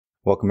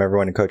Welcome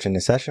everyone to Coaching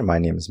this Session. My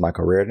name is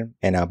Michael Reardon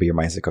and I'll be your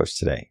mindset coach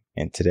today.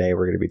 And today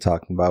we're going to be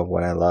talking about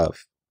what I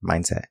love,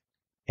 mindset.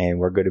 And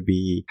we're going to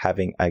be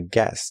having a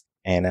guest,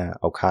 Anna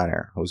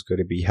O'Connor, who's going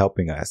to be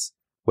helping us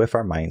with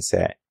our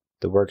mindset,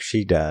 the work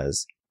she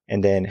does,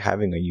 and then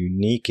having a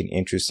unique and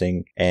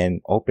interesting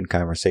and open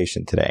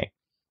conversation today.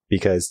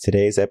 Because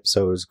today's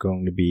episode is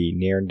going to be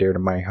near and dear to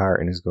my heart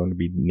and is going to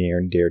be near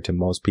and dear to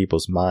most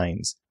people's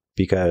minds.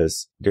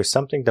 Because there's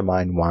something the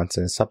mind wants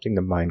and something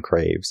the mind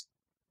craves.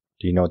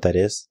 Do you know what that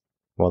is?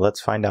 Well,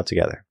 let's find out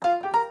together.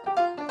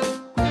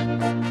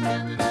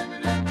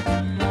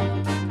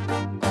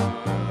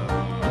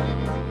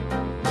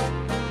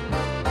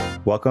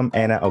 Welcome,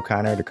 Anna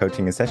O'Connor, to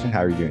Coaching a Session. How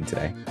are you doing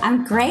today?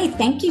 I'm great.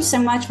 Thank you so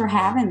much for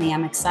having me.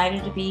 I'm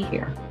excited to be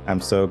here. I'm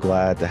so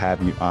glad to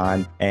have you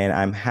on, and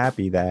I'm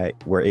happy that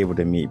we're able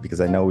to meet because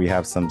I know we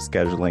have some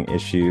scheduling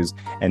issues,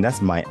 and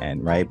that's my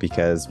end, right?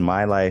 Because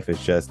my life is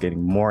just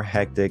getting more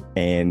hectic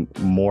and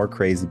more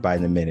crazy by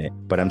the minute.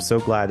 But I'm so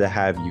glad to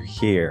have you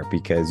here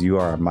because you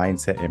are a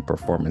mindset and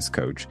performance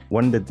coach.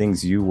 One of the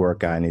things you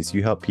work on is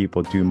you help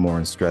people do more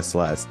and stress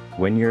less.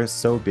 When you're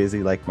so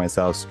busy like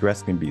myself,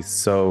 stress can be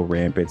so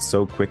rampant,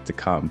 so quick to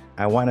come.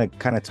 I want to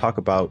kind of talk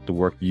about the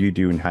work you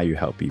do and how you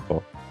help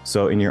people.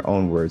 So in your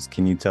own words,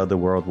 can you tell the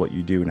world what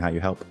you do and how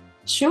you help?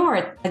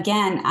 Sure.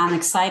 Again, I'm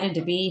excited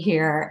to be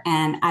here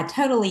and I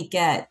totally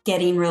get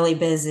getting really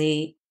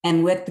busy.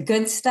 And with the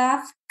good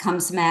stuff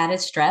comes some added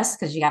stress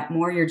because you got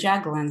more you're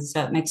juggling.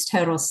 So it makes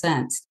total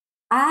sense.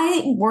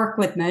 I work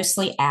with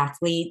mostly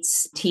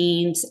athletes,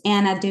 teams,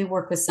 and I do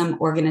work with some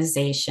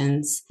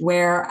organizations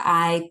where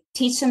I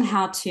teach them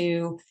how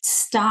to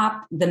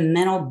stop the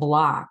mental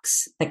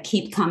blocks that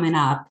keep coming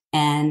up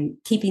and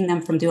keeping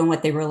them from doing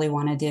what they really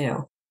want to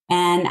do.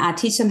 And I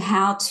teach them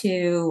how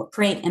to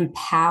create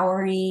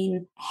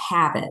empowering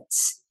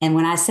habits. And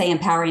when I say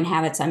empowering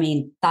habits, I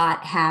mean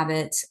thought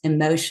habits,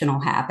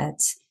 emotional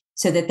habits,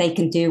 so that they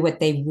can do what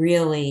they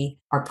really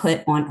are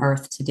put on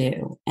earth to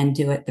do and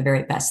do it the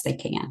very best they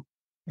can.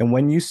 And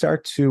when you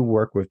start to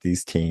work with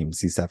these teams,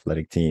 these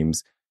athletic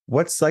teams,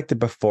 what's like the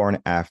before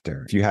and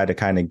after? If you had to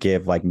kind of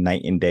give like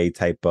night and day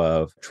type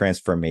of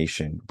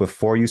transformation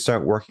before you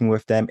start working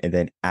with them and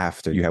then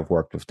after you have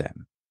worked with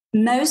them.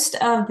 Most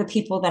of the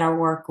people that I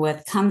work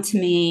with come to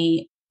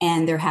me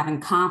and they're having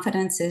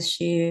confidence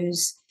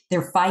issues.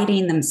 They're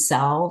fighting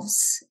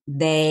themselves.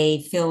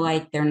 They feel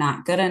like they're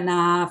not good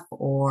enough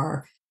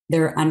or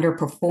they're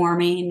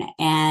underperforming.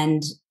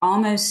 And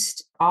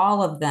almost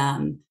all of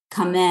them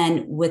come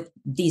in with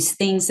these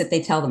things that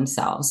they tell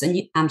themselves. And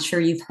I'm sure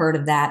you've heard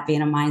of that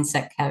being a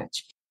mindset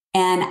coach.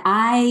 And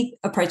I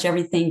approach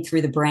everything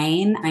through the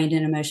brain. I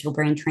did emotional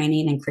brain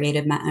training and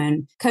created my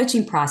own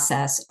coaching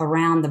process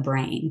around the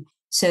brain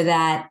so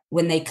that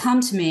when they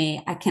come to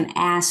me, I can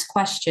ask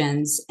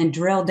questions and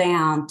drill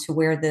down to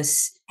where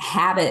this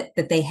habit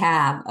that they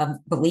have of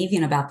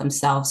believing about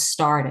themselves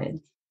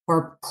started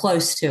or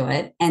close to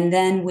it. And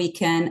then we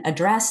can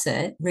address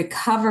it,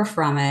 recover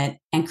from it,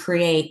 and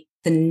create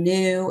the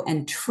new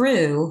and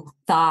true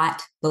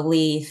thought,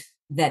 belief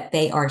that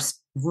they are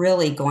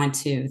really going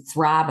to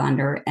thrive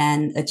under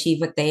and achieve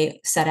what they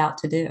set out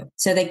to do.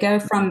 So they go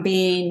from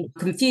being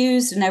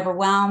confused and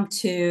overwhelmed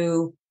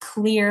to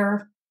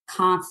clear,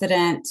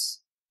 confident,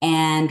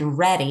 and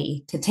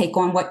ready to take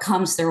on what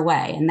comes their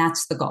way. And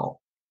that's the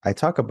goal. I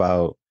talk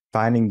about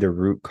finding the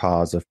root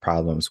cause of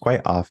problems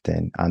quite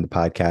often on the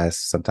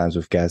podcast, sometimes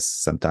with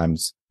guests,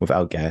 sometimes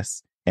without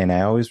guests. And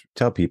I always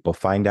tell people,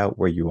 find out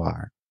where you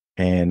are.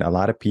 And a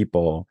lot of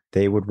people,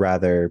 they would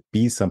rather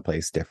be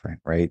someplace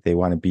different, right? They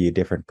want to be a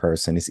different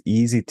person. It's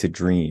easy to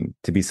dream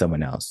to be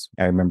someone else.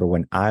 I remember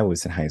when I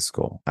was in high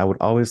school, I would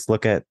always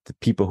look at the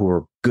people who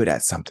were good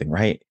at something,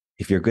 right?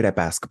 If you're good at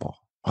basketball,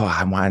 oh,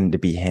 I wanted to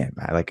be him.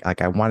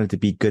 I wanted to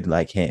be good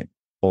like him.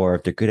 Or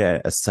if they're good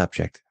at a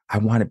subject, I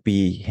want to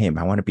be him.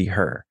 I want to be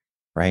her,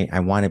 right?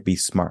 I want to be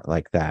smart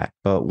like that.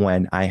 But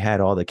when I had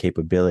all the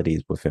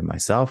capabilities within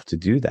myself to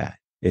do that,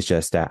 it's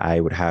just that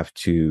I would have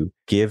to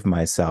give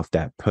myself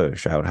that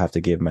push. I would have to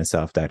give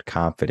myself that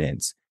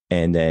confidence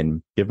and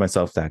then give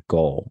myself that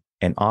goal.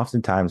 And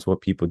oftentimes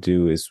what people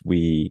do is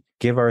we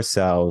give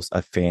ourselves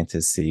a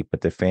fantasy,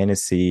 but the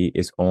fantasy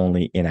is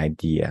only an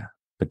idea,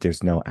 but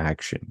there's no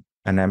action.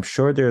 And I'm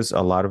sure there's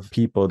a lot of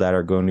people that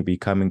are going to be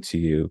coming to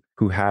you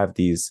who have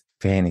these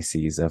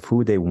fantasies of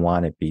who they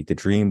want to be, the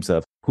dreams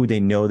of who they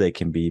know they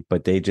can be,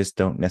 but they just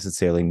don't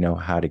necessarily know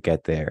how to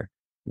get there.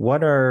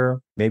 What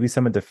are maybe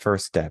some of the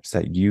first steps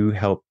that you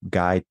help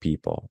guide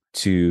people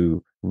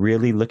to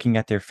really looking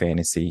at their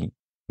fantasy,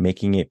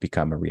 making it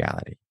become a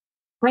reality?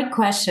 Great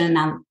question.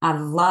 I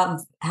love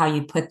how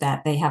you put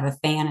that. They have a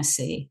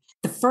fantasy.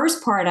 The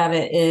first part of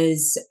it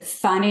is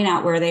finding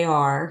out where they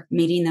are,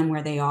 meeting them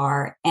where they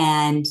are.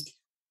 And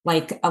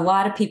like a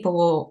lot of people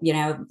will,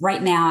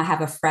 right now I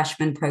have a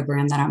freshman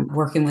program that I'm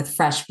working with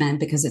freshmen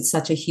because it's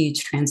such a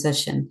huge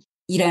transition.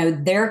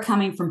 They're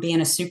coming from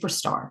being a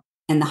superstar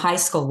in the high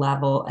school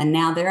level. And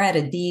now they're at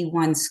a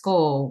D1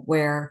 school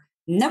where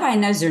nobody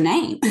knows their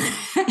name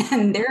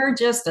and they're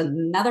just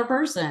another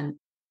person.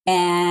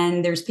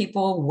 And there's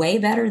people way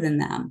better than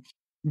them.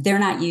 They're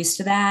not used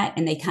to that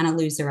and they kind of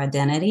lose their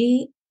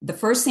identity. The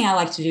first thing I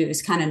like to do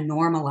is kind of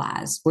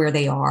normalize where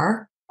they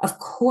are. Of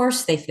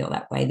course, they feel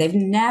that way. They've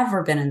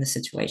never been in the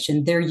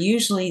situation. They're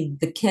usually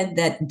the kid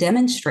that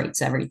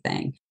demonstrates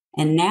everything.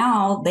 And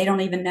now they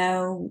don't even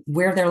know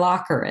where their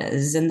locker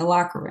is in the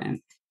locker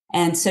room.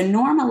 And so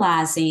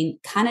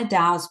normalizing kind of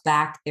dials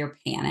back their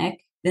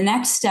panic. The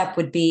next step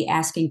would be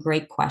asking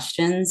great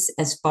questions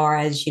as far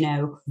as,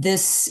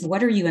 this,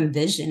 what are you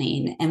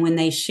envisioning? And when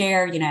they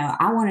share,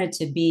 I wanted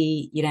to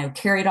be,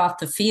 carried off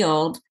the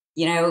field,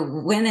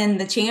 winning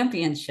the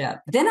championship,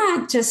 then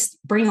I just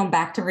bring them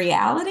back to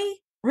reality.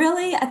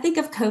 Really, I think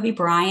of Kobe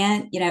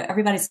Bryant,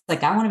 everybody's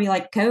like, I want to be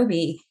like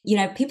Kobe.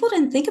 People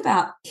didn't think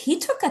about, he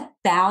took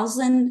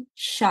 1,000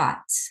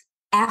 shots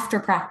after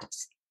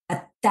practice,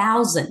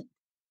 1,000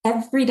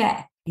 every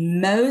day.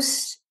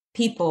 Most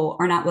people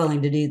are not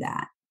willing to do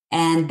that.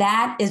 And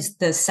that is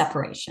the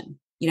separation.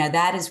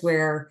 That is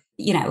where,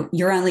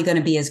 you're only going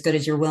to be as good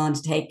as you're willing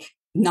to take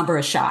number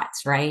of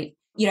shots, right?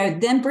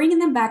 Then bringing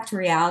them back to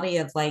reality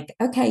of like,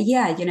 okay,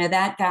 yeah,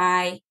 that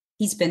guy,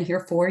 he's been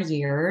here 4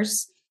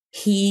 years.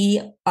 He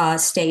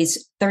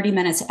stays 30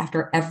 minutes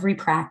after every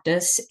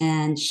practice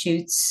and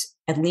shoots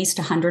at least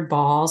 100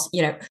 balls,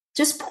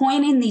 just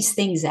pointing these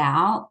things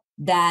out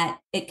that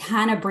it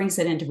kind of brings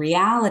it into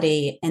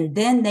reality. And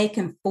then they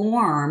can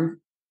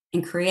form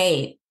and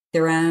create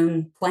their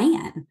own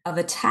plan of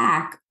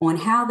attack on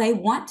how they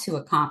want to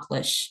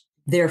accomplish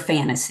their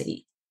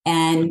fantasy.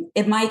 And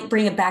it might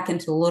bring it back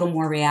into a little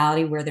more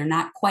reality where they're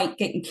not quite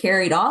getting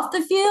carried off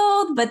the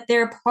field, but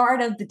they're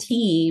part of the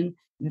team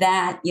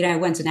that,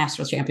 wins a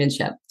national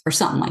championship or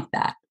something like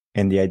that.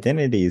 And the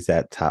identity is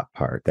that top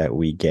part that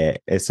we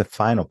get. It's the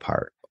final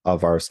part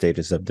of our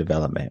stages of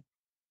development.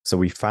 So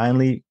we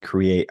finally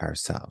create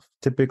ourselves.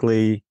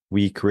 Typically,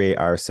 we create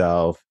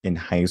ourselves in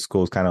high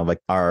school, kind of like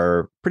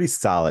our pretty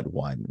solid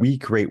one. We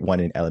create one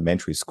in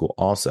elementary school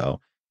also,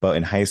 but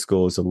in high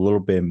school, it's a little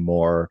bit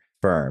more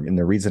firm. And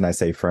the reason I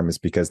say firm is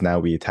because now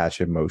we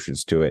attach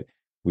emotions to it.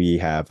 We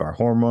have our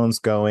hormones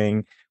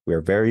going.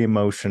 We're very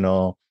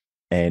emotional.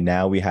 And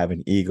now we have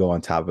an ego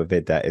on top of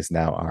it that is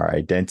now our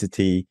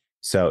identity.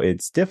 So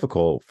it's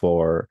difficult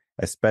for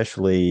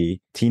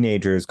especially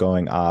teenagers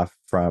going off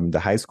from the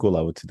high school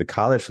level to the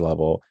college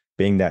level,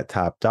 being that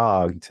top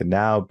dog to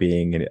now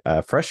being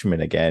a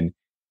freshman again.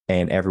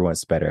 And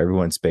everyone's better,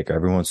 everyone's bigger,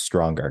 everyone's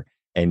stronger.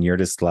 And you're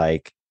just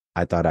like,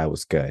 I thought I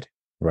was good.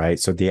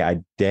 Right. So the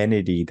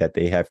identity that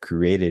they have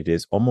created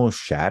is almost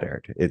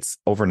shattered. It's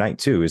overnight,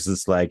 too. It's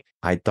just like,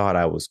 I thought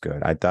I was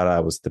good. I thought I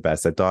was the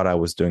best. I thought I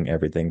was doing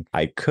everything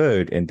I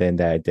could. And then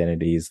that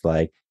identity is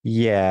like,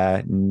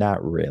 yeah,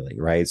 not really.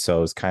 Right.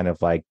 So it's kind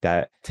of like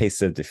that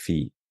taste of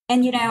defeat.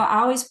 And, I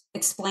always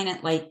explain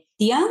it like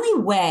the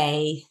only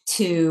way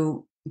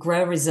to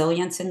grow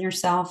resilience in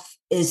yourself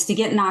is to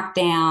get knocked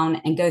down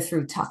and go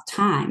through tough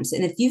times.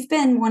 And if you've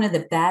been one of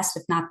the best,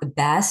 if not the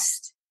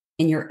best,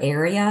 in your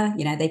area,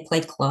 they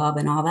play club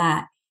and all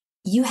that,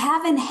 you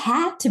haven't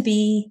had to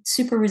be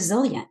super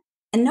resilient.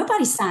 And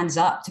nobody signs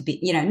up to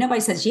be, nobody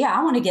says, yeah,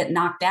 I want to get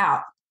knocked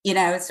out, so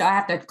I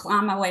have to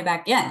climb my way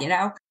back in,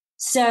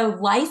 So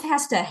life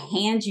has to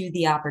hand you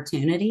the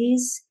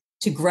opportunities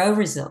to grow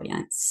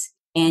resilience,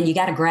 and you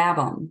got to grab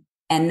them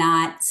and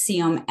not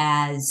see them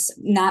as,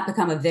 not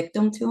become a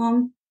victim to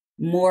them,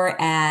 more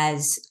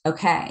as,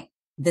 okay,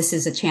 this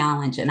is a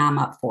challenge and I'm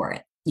up for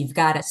it. You've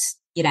got to,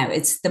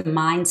 it's the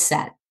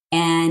mindset.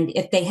 And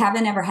if they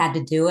haven't ever had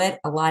to do it,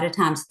 a lot of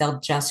times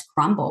they'll just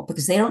crumble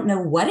because they don't know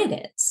what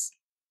it is.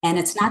 And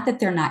it's not that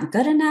they're not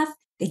good enough.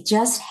 They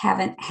just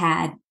haven't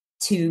had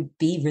to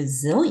be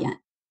resilient.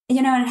 And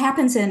it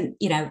happens in,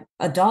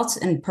 adults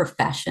and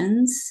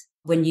professions.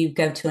 When you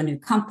go to a new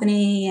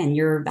company and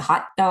you're the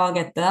hot dog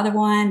at the other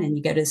one and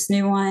you go to this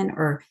new one,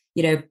 or,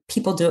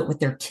 people do it with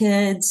their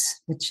kids,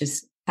 which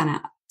is kind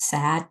of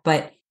sad.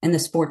 But in the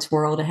sports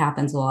world, it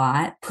happens a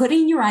lot.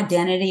 Putting your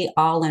identity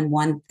all in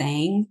one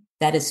thing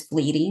that is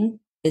fleeting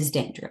is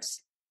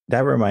dangerous.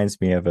 That reminds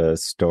me of a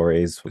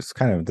story. It's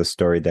kind of the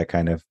story that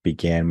kind of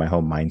began my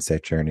whole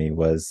mindset journey,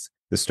 was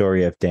the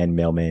story of Dan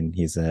Millman.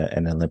 He's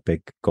an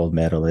Olympic gold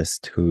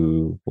medalist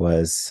who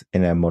was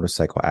in a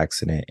motorcycle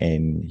accident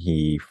and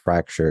he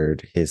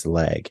fractured his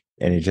leg.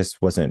 And it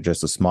just wasn't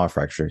just a small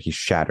fracture. He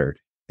shattered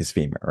his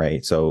femur,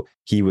 right? So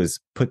he was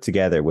put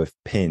together with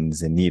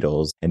pins and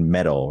needles and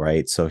metal,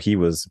 right? So he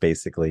was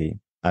basically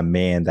a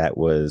man that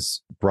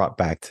was brought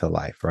back to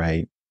life,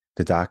 right?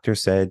 The doctor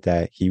said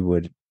that he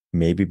would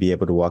maybe be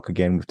able to walk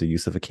again with the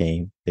use of a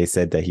cane. They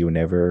said that he would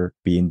never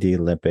be in the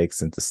Olympics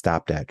and to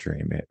stop that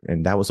dream.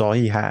 And that was all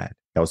he had.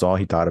 That was all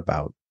he thought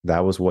about.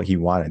 That was what he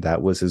wanted.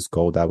 That was his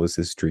goal. That was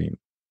his dream.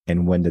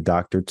 And when the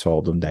doctor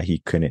told him that he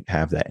couldn't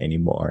have that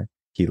anymore,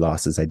 he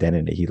lost his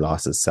identity. He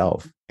lost his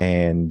self.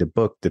 And the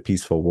book, The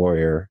Peaceful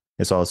Warrior,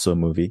 is also a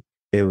movie.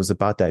 It was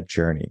about that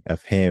journey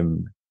of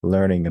him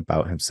learning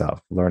about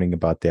himself, learning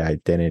about the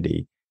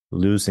identity,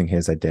 losing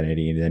his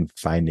identity and then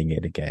finding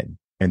it again,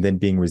 and then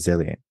being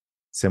resilient.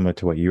 Similar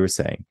to what you were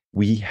saying,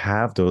 we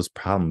have those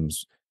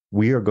problems.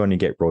 We are going to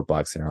get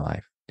roadblocks in our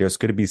life. There's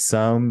going to be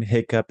some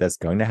hiccup that's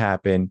going to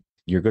happen.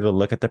 You're going to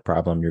look at the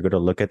problem. You're going to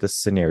look at the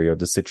scenario,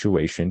 the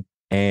situation,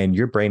 and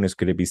your brain is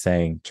going to be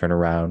saying, turn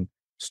around,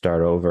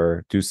 start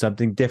over, do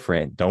something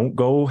different. Don't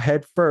go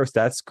head first.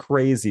 That's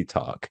crazy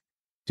talk.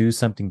 Do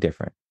something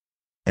different.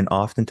 And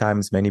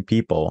oftentimes, many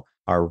people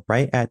are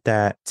right at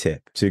that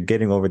tip to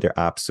getting over their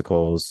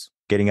obstacles,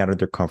 getting out of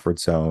their comfort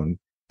zone,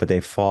 but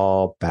they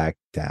fall back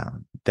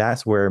down.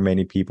 That's where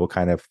many people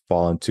kind of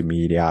fall into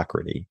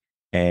mediocrity.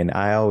 And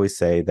I always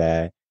say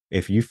that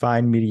if you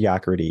find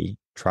mediocrity,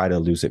 try to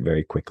lose it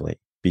very quickly,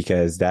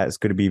 because that's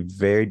going to be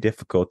very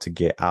difficult to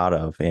get out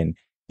of. And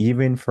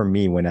even for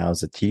me, when I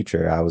was a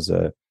teacher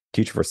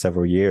for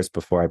several years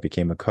before I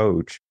became a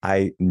coach.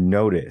 I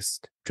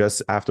noticed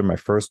just after my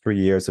first 3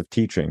 years of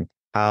teaching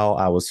how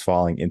I was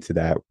falling into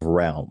that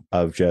realm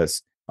of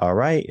just, all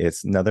right,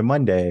 it's another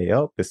Monday.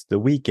 Oh, it's the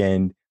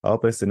weekend. Oh,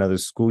 it's another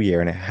school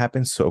year. And it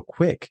happened so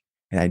quick.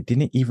 And I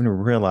didn't even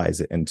realize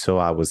it until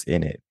I was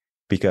in it.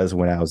 Because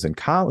when I was in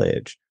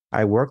college,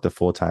 I worked a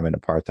full-time and a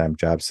part-time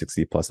job,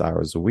 60 plus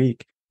hours a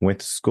week, went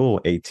to school,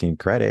 18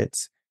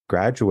 credits,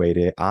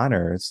 graduated,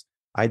 honors.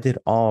 I did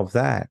all of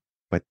that.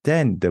 But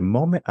then the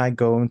moment I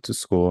go into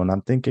school and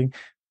I'm thinking,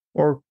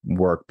 or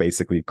work,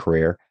 basically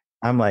career,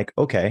 I'm like,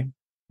 okay,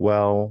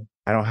 well,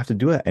 I don't have to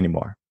do it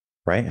anymore,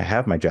 right? I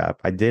have my job.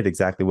 I did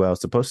exactly what I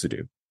was supposed to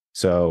do.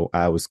 So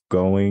I was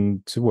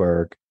going to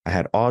work. I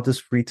had all this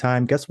free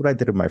time. Guess what I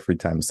did with my free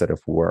time instead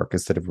of work,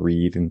 instead of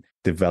read and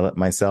develop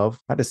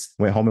myself? I just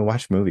went home and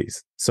watched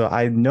movies. So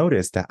I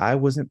noticed that I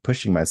wasn't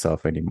pushing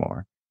myself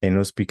anymore. And it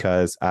was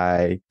because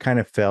I kind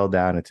of fell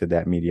down into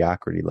that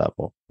mediocrity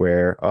level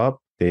where,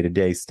 oh,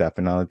 day-to-day stuff.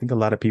 And I think a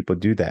lot of people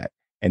do that.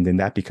 And then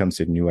that becomes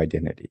their new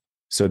identity.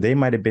 So they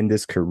might have been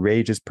this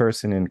courageous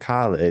person in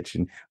college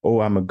and,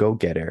 oh, I'm a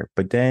go-getter.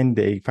 But then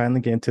they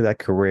finally get into that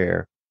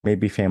career,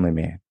 maybe family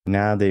man.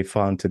 Now they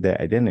fall into that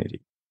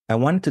identity. I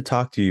wanted to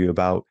talk to you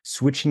about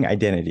switching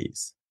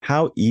identities.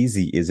 How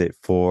easy is it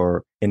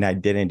for an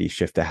identity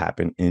shift to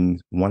happen in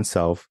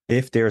oneself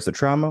if there's a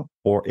trauma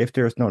or if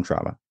there's no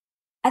trauma?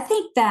 I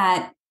think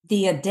that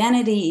the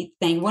identity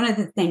thing, one of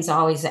the things I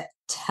always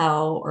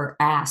tell or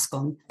ask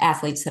on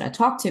athletes that I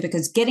talk to,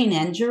 because getting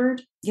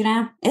injured,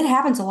 it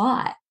happens a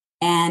lot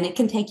and it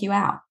can take you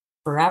out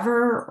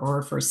forever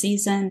or for a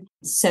season.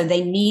 So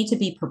they need to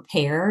be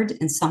prepared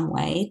in some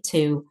way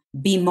to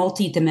be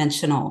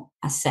multidimensional.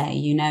 I say,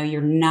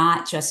 you're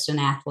not just an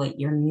athlete.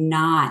 You're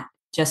not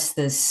just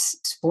this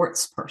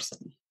sports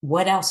person.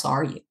 What else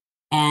are you?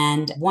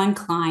 And one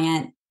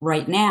client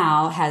right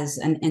now has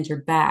an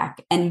injured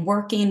back, and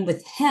working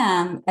with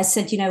him, I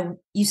said,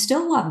 you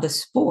still love the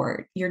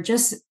sport. You're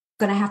just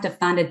going to have to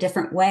find a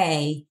different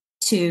way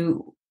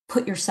to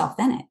put yourself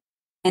in it.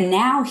 And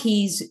now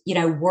he's,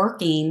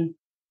 working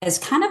as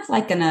kind of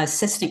like an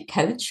assistant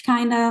coach,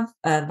 kind of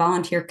a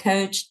volunteer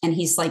coach. And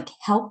he's like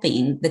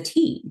helping the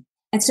team.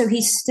 And so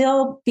he's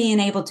still being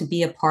able to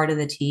be a part of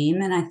the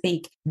team. And I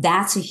think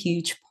that's a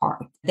huge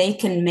part. They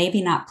can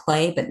maybe not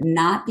play, but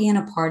not being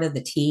a part of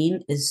the team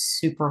is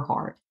super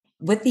hard.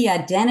 With the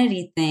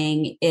identity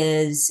thing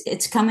is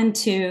it's coming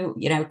to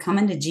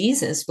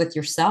Jesus with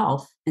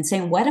yourself and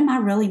saying, what am I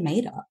really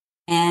made of?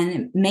 And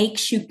it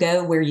makes you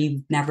go where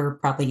you never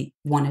probably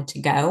wanted to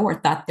go or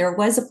thought there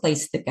was a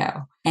place to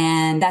go.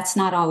 And that's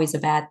not always a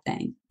bad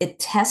thing. It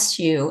tests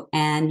you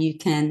and you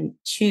can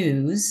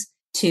choose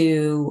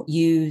to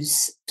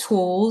use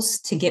tools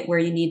to get where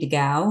you need to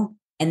go,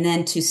 and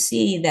then to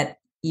see that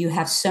you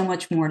have so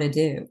much more to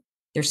do.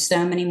 There's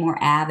so many more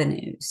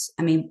avenues.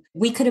 I mean,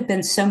 we could have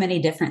been so many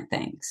different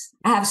things.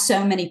 I have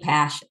so many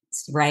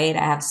passions, right?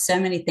 I have so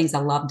many things I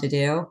love to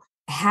do.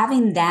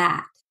 Having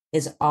that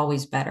is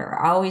always better.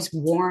 I always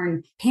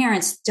warn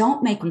parents,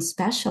 don't make them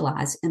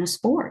specialize in a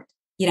sport,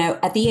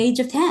 at the age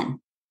of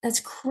 10. That's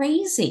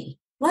crazy.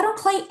 Let them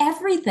play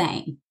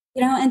everything.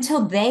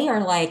 Until they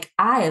are like,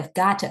 I have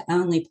got to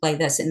only play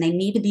this. And they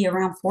need to be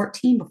around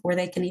 14 before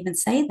they can even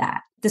say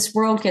that. This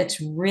world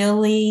gets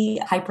really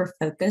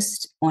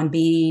hyper-focused on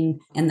being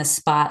in the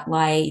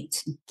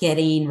spotlight,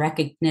 getting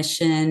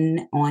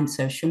recognition on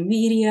social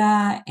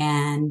media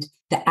and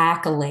the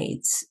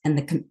accolades.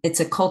 And it's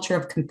a culture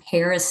of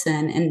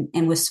comparison.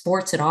 And with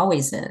sports, it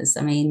always is.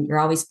 I mean, you're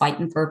always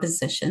fighting for a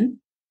position,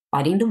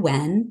 fighting to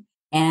win,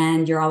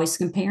 and you're always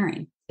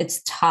comparing.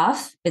 It's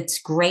tough. It's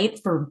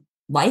great for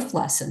life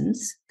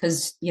lessons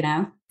because,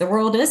 the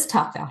world is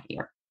tough out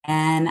here.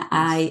 And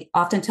I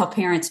often tell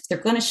parents, if they're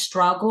going to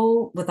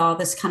struggle with all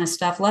this kind of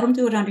stuff, let them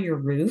do it under your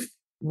roof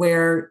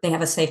where they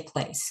have a safe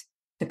place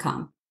to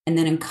come. And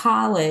then in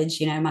college,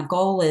 my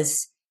goal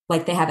is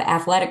like they have an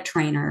athletic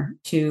trainer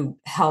to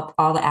help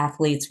all the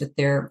athletes with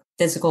their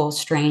physical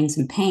strains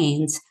and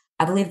pains.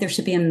 I believe there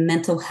should be a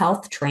mental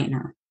health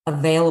trainer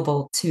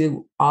available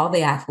to all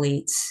the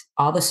athletes,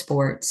 all the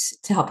sports,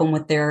 to help them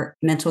with their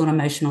mental and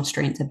emotional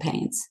strains and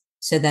pains,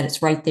 so that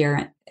it's right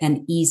there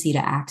and easy to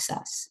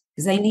access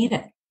because they need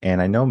it.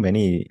 And I know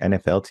many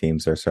NFL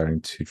teams are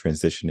starting to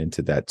transition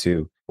into that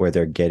too, where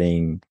they're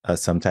getting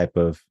some type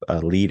of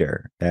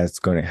leader that's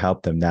going to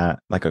help them, not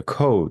like a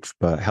coach,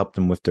 but help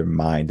them with their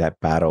mind, that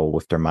battle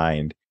with their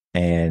mind.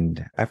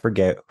 And I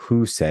forget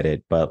who said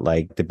it, but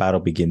like the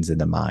battle begins in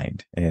the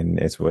mind. And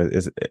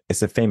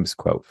it's a famous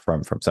quote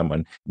from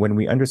someone. When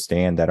we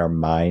understand that our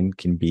mind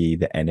can be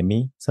the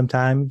enemy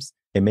sometimes,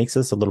 it makes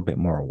us a little bit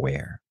more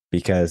aware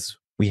because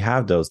we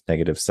have those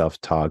negative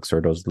self-talks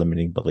or those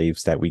limiting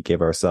beliefs that we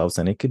give ourselves.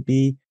 And it could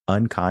be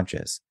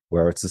unconscious,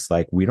 where it's just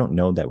like we don't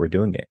know that we're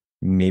doing it.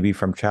 Maybe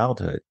from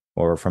childhood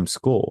or from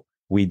school,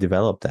 we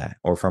develop that,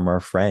 or from our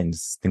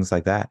friends, things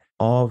like that.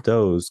 All of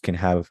those can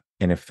have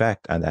an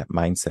effect on that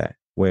mindset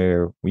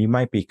where we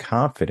might be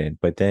confident,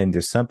 but then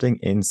there's something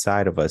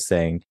inside of us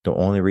saying the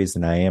only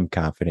reason I am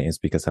confident is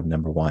because I'm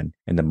number one.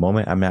 And the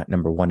moment I'm not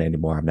number one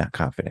anymore, I'm not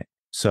confident.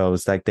 So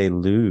it's like they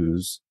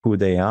lose who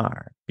they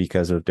are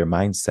because of their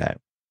mindset.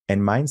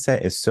 And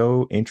mindset is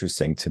so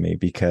interesting to me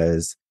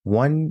because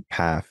one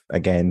path,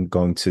 again,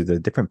 going to the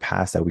different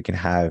paths that we can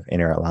have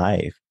in our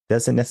life,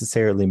 doesn't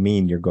necessarily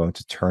mean you're going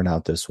to turn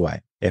out this way.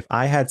 If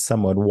I had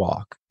someone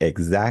walk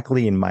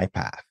exactly in my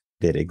path,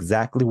 did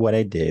exactly what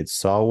I did,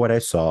 saw what I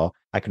saw,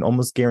 I can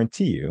almost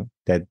guarantee you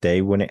that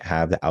they wouldn't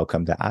have the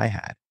outcome that I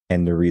had.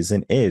 And the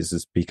reason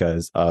is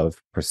because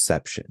of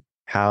perception,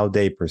 how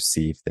they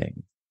perceive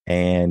things.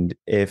 And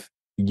if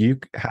you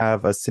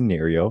have a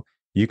scenario,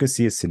 you could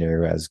see a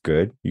scenario as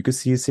good, you could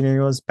see a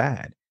scenario as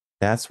bad.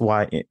 That's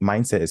why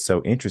mindset is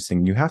so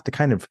interesting. You have to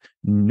kind of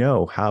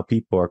know how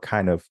people are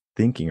kind of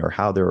thinking or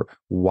how they're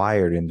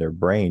wired in their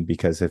brain,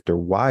 because if they're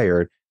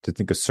wired to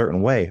think a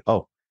certain way,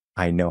 oh,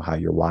 I know how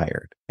you're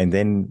wired. And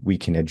then we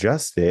can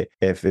adjust it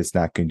if it's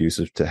not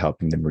conducive to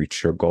helping them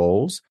reach their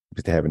goals.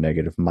 If they have a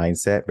negative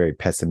mindset, very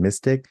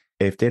pessimistic,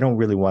 if they don't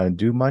really want to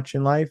do much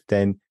in life,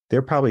 then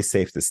they're probably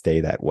safe to stay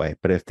that way.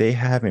 But if they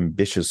have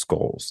ambitious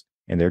goals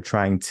and they're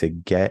trying to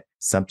get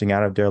something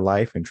out of their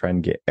life and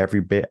trying to get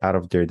every bit out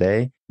of their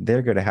day,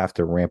 they're going to have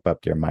to ramp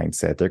up their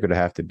mindset. They're going to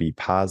have to be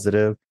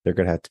positive. They're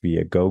going to have to be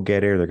a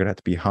go-getter. They're going to have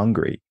to be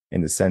hungry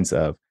in the sense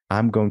of,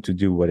 I'm going to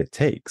do what it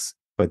takes.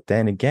 But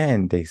then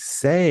again, they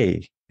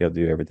say they'll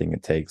do everything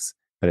it takes,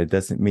 but it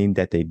doesn't mean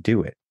that they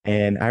do it.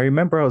 And I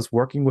remember I was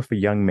working with a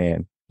young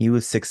man. He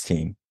was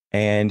 16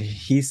 and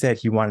he said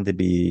he wanted to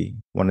be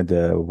one of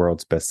the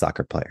world's best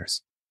soccer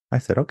players. I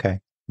said, okay,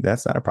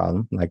 that's not a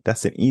problem. Like,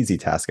 that's an easy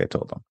task, I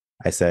told him.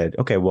 I said,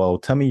 okay, well,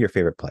 tell me your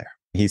favorite player.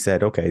 He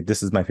said, okay,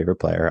 this is my favorite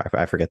player.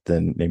 I forget the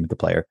name of the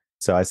player.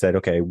 So I said,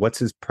 okay, what's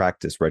his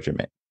practice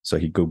regimen? So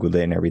he Googled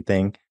it and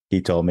everything.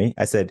 He told me,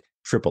 I said,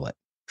 triple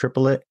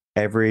it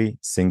every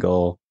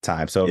single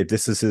time. So if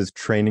this is his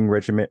training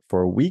regimen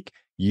for a week,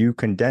 you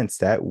condense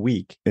that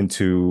week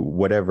into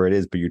whatever it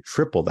is, but you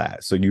triple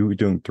that. So you were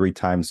doing 3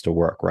 times the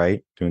work,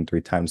 right? Doing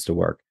 3 times the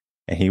work.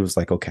 And he was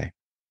like, okay.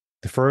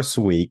 The first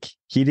week,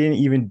 he didn't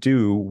even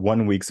do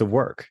 1 week's of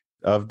work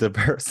of the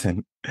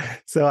person.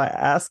 So I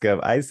asked him,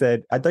 I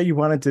said, I thought you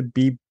wanted to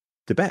be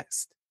the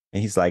best.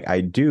 And he's like,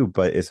 I do,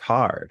 but it's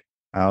hard.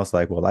 I was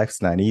like, well,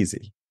 life's not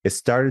easy. It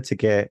started to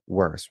get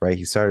worse, right?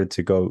 He started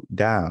to go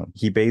down.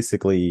 He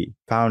basically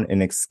found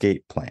an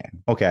escape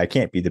plan. Okay, I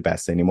can't be the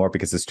best anymore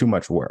because it's too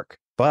much work,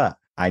 but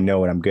I know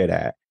what I'm good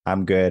at.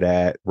 I'm good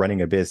at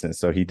running a business.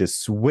 So he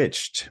just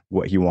switched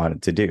what he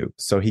wanted to do.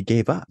 So he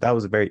gave up. That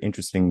was a very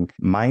interesting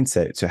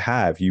mindset to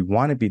have. You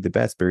want to be the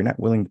best, but you're not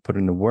willing to put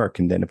in the work.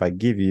 And then if I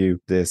give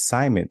you the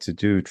assignment to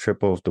do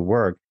triple of the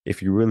work,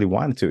 if you really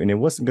wanted to, and it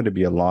wasn't going to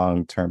be a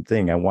long-term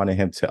thing, I wanted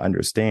him to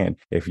understand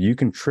if you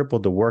can triple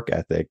the work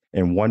ethic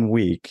in 1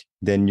 week,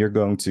 then you're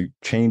going to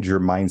change your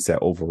mindset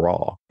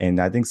overall. And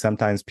I think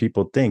sometimes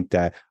people think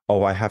that,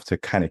 oh, I have to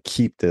kind of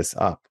keep this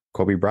up.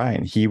 Kobe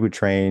Bryant, he would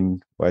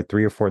train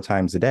 3 or 4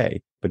 times a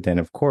day. But then,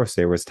 of course,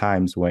 there was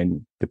times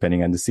when,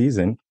 depending on the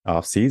season,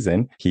 off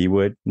season, he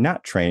would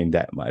not train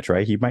that much,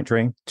 right? He might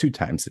train 2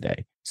 times a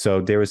day.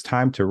 So there was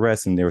time to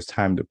rest and there was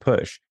time to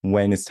push.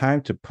 When it's time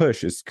to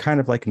push, it's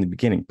kind of like in the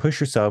beginning, push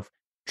yourself,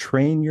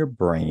 train your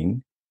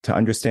brain to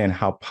understand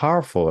how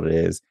powerful it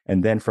is.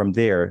 And then from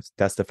there,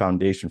 that's the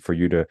foundation for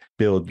you to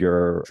build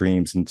your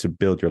dreams and to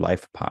build your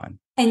life upon.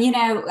 And,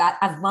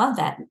 I love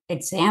that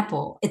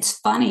example. It's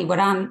funny. What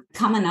I'm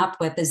coming up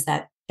with is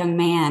that young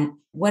man,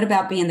 what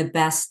about being the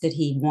best that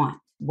he wants?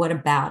 What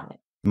about it?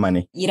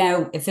 Money.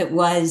 If it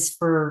was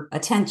for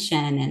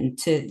attention and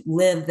to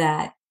live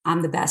that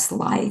I'm the best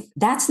life,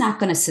 that's not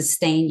going to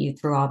sustain you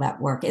through all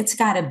that work. It's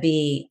got to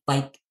be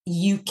like,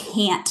 you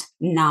can't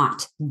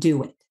not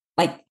do it.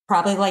 Like,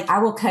 probably like, I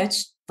will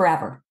coach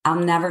forever. I'll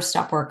never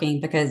stop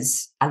working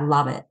because I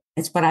love it.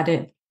 It's what I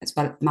do. It's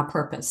what my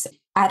purpose.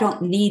 I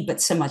don't need but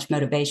so much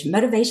motivation.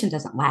 Motivation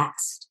doesn't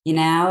last.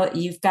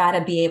 You've got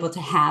to be able to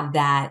have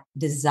that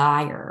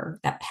desire,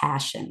 that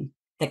passion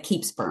that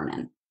keeps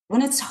burning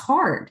when it's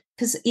hard.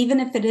 Because even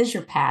if it is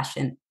your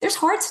passion, there's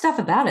hard stuff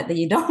about it that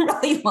you don't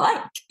really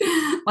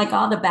like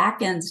all the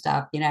back end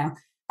stuff.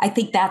 I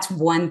think that's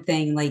one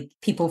thing, like,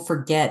 people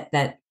forget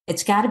that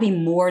it's got to be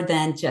more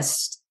than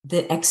just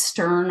the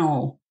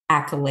external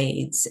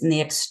accolades and the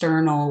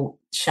external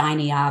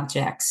shiny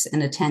objects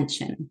and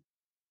attention,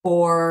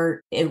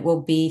 or it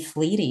will be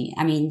fleeting.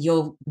 I mean,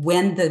 you'll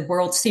win the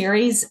World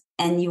Series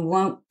and you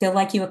won't feel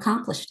like you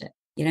accomplished it.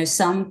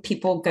 Some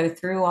people go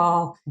through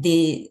all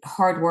the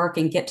hard work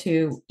and get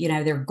to,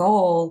 their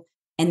goal,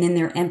 and then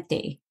they're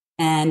empty.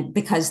 And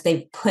because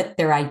they've put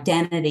their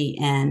identity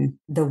in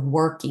the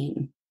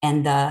working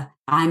and the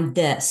I'm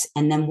this.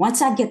 And then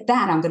once I get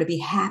that, I'm going to be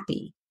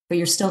happy. But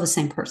you're still the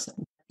same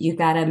person. You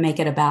got to make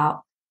it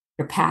about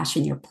your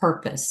passion, your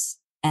purpose,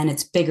 and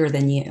it's bigger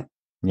than you.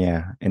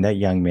 Yeah. And that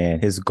young man,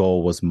 his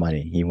goal was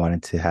money. He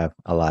wanted to have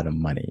a lot of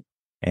money.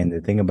 And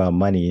the thing about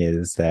money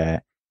is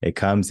that it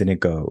comes and it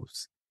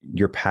goes.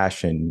 Your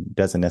passion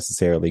doesn't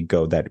necessarily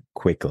go that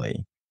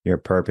quickly. Your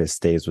purpose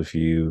stays with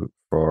you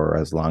for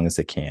as long as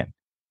it can.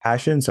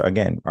 Passions,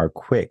 again, are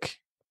quick.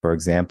 For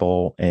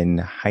example, in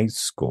high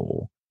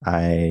school,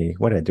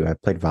 what did I do? I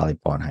played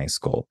volleyball in high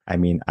school. I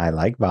mean, I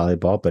like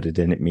volleyball, but it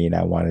didn't mean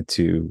I wanted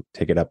to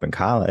take it up in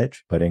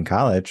college. But in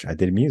college, I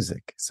did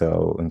music.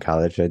 So in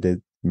college, I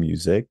did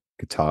music,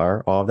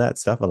 guitar, all of that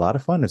stuff. A lot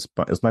of fun.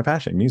 It's my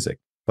passion, music.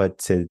 But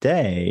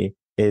today,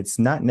 it's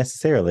not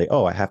necessarily,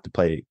 oh, I have to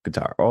play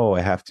guitar. Oh,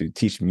 I have to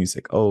teach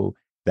music. Oh,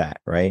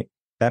 that, right?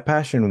 That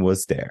passion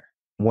was there.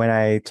 When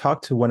I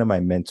talked to one of my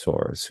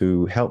mentors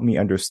who helped me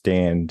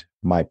understand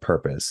my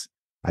purpose,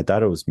 I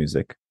thought it was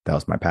music. That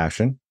was my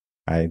passion.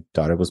 I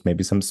thought it was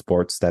maybe some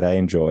sports that I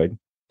enjoyed.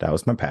 That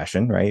was my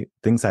passion, right?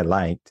 Things I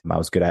liked. I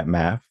was good at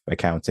math,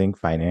 accounting,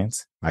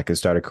 finance. I could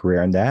start a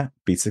career in that,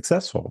 be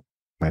successful.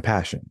 My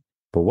passion.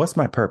 But what's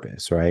my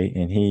purpose, right?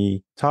 And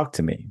he talked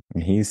to me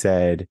and he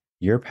said,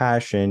 your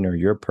passion or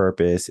your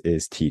purpose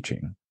is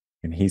teaching.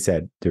 And he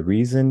said, the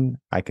reason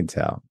I can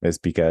tell is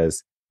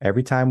because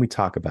every time we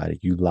talk about it,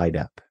 you light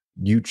up.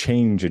 You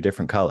change a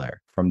different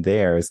color. From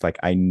there, it's like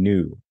I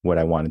knew what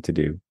I wanted to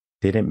do.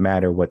 Didn't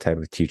matter what type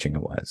of teaching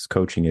it was.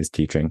 Coaching is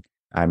teaching.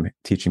 I'm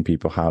teaching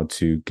people how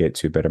to get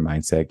to a better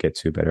mindset, get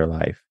to a better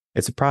life.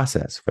 It's a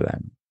process for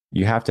them.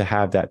 You have to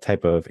have that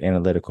type of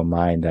analytical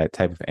mind, that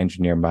type of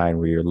engineer mind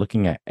where you're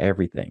looking at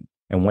everything.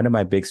 And one of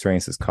my big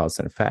strengths is cause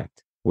and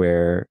effect,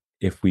 where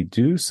if we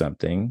do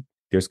something,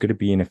 there's going to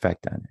be an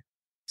effect on it.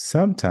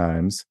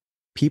 Sometimes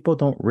people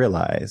don't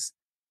realize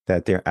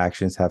that their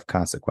actions have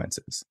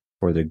consequences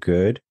for the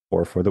good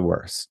or for the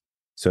worse.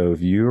 So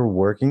if you're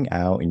working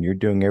out and you're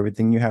doing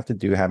everything you have to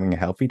do, having a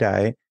healthy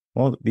diet,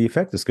 well, the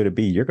effect is going to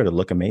be you're going to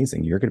look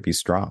amazing. You're going to be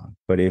strong.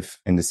 But if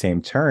in the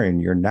same turn,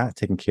 you're not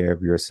taking care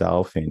of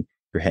yourself and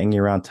you're hanging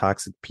around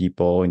toxic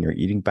people and you're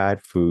eating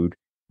bad food,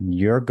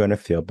 you're going to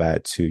feel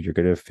bad too. You're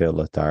going to feel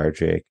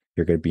lethargic.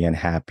 You're going to be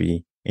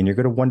unhappy and you're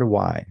going to wonder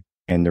why.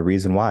 And the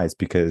reason why is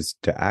because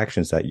the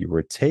actions that you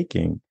were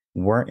taking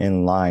weren't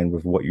in line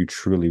with what you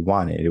truly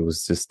wanted. It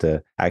was just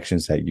the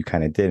actions that you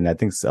kind of did. And I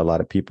think a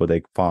lot of people,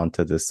 they fall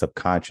into this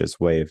subconscious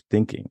way of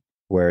thinking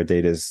where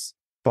they just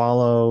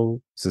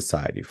follow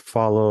society,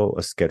 follow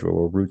a schedule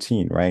or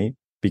routine, right?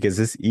 Because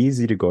it's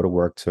easy to go to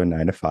work to a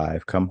 9 to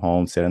 5, come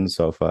home, sit on the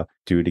sofa,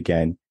 do it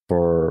again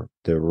for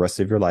the rest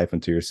of your life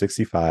until you're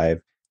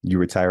 65. You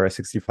retire at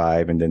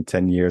 65 and then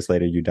 10 years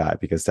later you die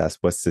because that's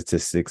what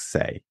statistics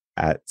say.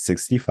 At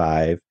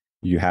 65,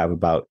 you have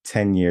about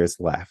 10 years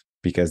left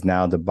because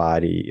now the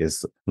body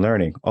is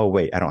learning, oh,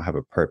 wait, I don't have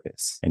a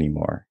purpose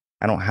anymore.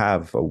 I don't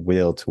have a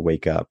will to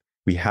wake up.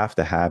 We have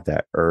to have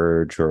that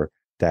urge or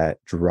that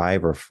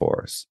driver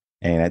force.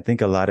 And I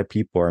think a lot of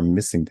people are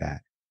missing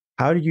that.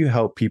 How do you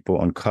help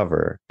people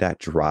uncover that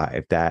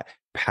drive, that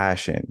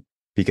passion?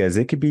 Because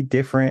it could be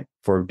different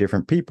for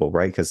different people,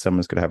 right? Because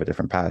someone's going to have a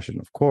different passion,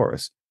 of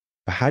course.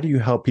 But how do you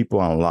help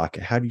people unlock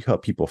it? How do you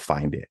help people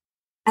find it?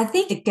 I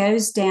think it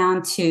goes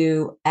down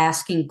to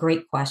asking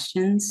great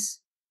questions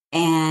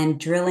and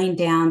drilling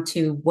down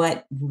to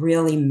what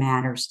really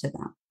matters to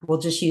them. We'll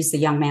just use the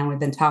young man we've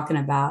been talking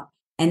about.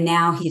 And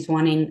now he's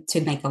wanting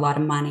to make a lot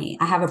of money.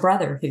 I have a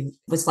brother who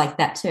was like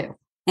that too.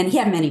 And he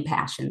had many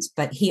passions,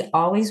 but he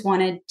always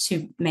wanted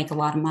to make a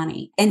lot of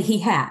money. And he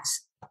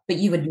has, but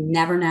you would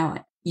never know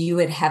it. You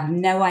would have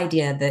no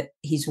idea that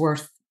he's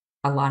worth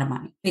a lot of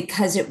money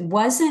because it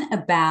wasn't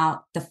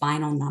about the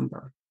final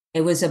number.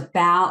 It was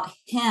about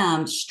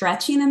him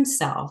stretching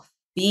himself,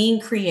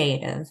 being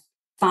creative,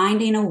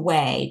 finding a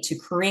way to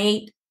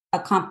create a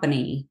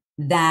company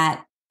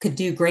that could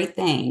do great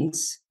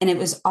things. And it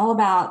was all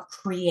about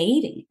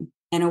creating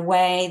in a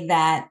way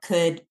that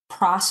could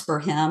prosper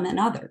him and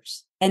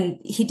others. And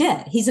he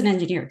did. He's an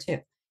engineer too.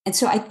 And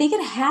so I think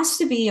it has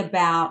to be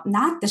about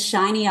not the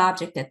shiny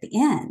object at the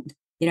end.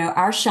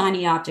 Our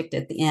shiny object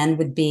at the end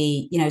would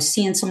be,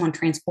 seeing someone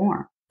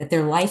transform, that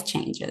their life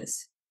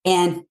changes.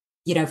 And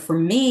for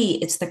me,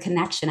 it's the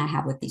connection I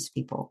have with these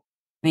people.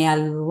 I mean, I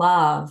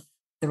love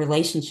the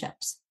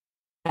relationships.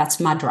 That's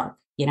my drug.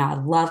 I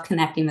love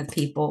connecting with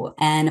people.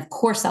 And of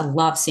course, I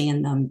love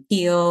seeing them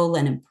heal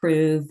and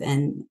improve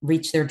and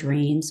reach their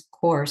dreams, of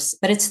course.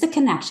 But it's the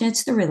connection,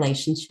 it's the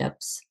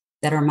relationships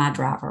that are my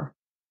driver.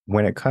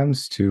 When it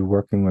comes to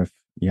working with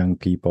young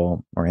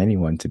people or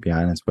anyone, to be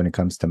honest, when it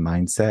comes to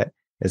mindset,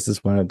 this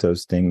is one of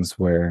those things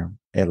where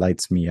it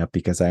lights me up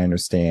because I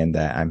understand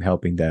that I'm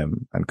helping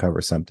them uncover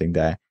something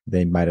that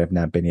they might have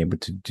not been able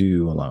to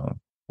do alone.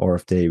 Or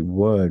if they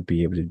would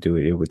be able to do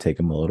it, it would take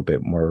them a little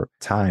bit more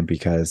time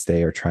because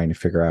they are trying to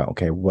figure out,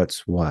 okay,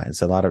 what's what.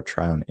 It's a lot of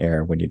trial and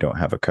error when you don't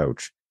have a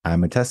coach.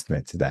 I'm a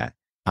testament to that.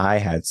 I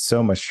had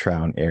so much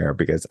trial and error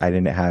because I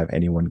didn't have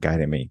anyone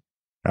guiding me.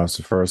 I was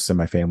the first in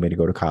my family to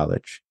go to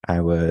college.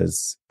 I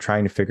was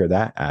trying to figure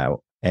that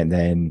out. And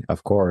then,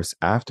 of course,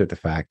 after the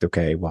fact,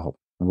 okay, well,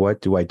 what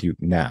do I do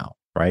now?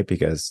 Right?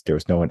 Because there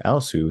was no one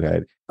else who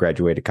had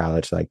graduated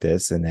college like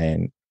this. And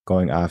then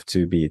going off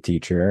to be a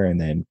teacher and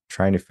then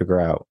trying to figure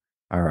out,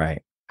 all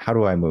right, how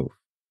do I move?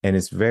 And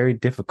it's very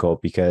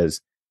difficult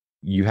because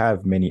you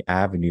have many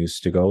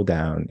avenues to go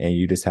down and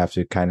you just have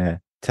to kind of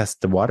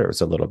test the waters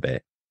a little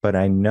bit. But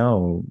I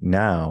know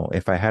now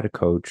if I had a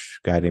coach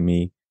guiding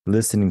me,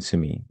 listening to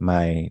me,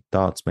 my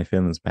thoughts, my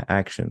feelings, my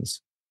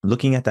actions,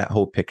 looking at that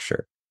whole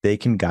picture, they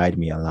can guide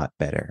me a lot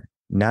better.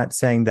 Not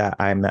saying that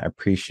I'm not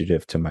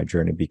appreciative to my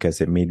journey because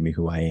it made me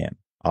who I am.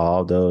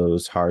 All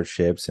those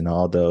hardships and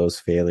all those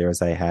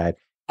failures I had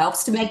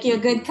helps to make you a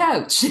good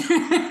coach.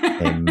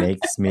 it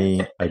makes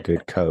me a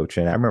good coach.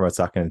 And I remember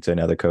talking to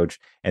another coach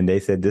and they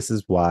said, this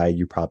is why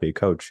you're probably a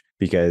coach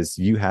because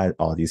you had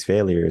all these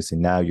failures and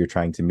now you're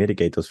trying to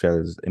mitigate those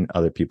failures in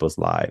other people's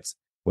lives,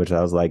 which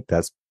I was like,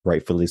 that's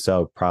rightfully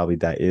so. Probably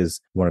that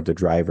is one of the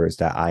drivers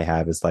that I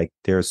have is like,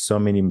 there's so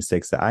many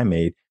mistakes that I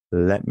made.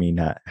 Let me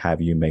not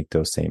have you make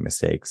those same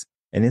mistakes.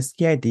 And it's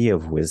the idea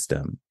of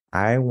wisdom.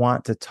 I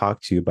want to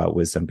talk to you about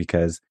wisdom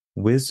because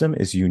wisdom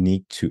is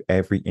unique to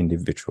every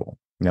individual.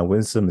 Now,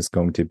 wisdom is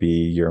going to be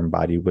your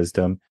embodied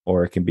wisdom,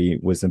 or it can be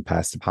wisdom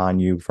passed upon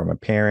you from a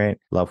parent,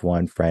 loved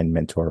one, friend,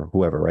 mentor,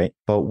 whoever, right?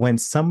 But when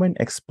someone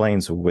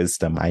explains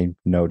wisdom, I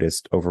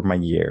noticed over my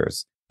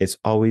years, it's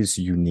always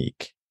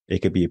unique. It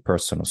could be a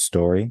personal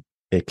story.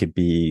 It could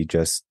be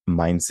just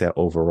mindset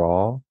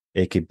overall.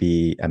 It could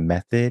be a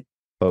method,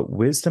 but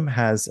wisdom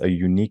has a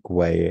unique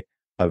way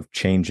of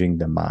changing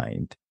the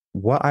mind.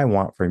 What I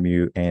want from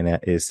you, Anna,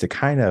 is to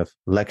kind of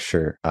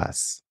lecture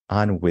us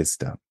on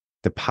wisdom,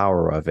 the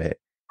power of it.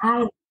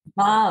 I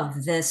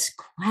love this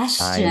I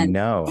question.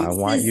 know. I This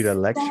want you to is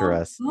lecture so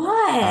us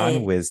on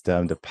good.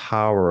 wisdom, the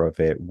power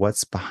of it,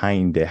 what's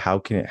behind it, how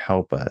can it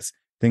help us,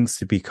 things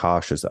to be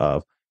cautious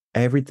of,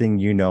 everything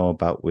you know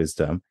about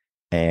wisdom,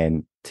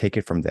 and take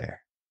it from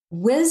there.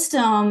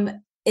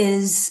 Wisdom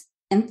is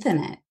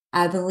infinite.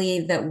 I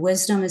believe that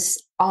wisdom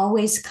is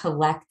always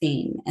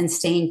collecting and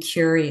staying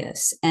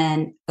curious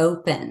and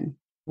open.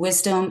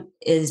 Wisdom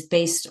is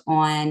based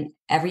on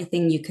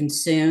everything you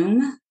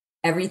consume,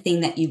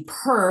 everything that you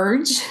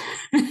purge,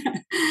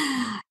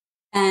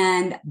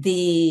 and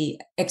the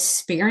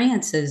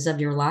experiences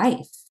of your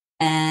life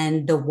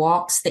and the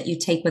walks that you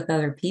take with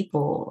other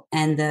people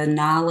and the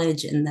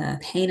knowledge and the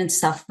pain and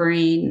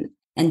suffering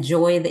and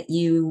joy that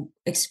you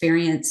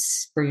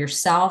experience for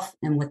yourself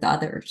and with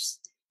others.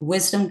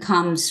 Wisdom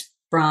comes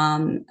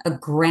from a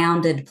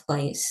grounded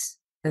place,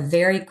 a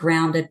very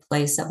grounded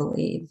place, I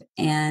believe.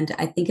 And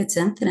I think it's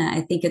infinite.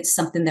 I think it's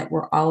something that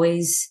we're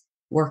always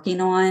working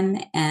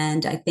on.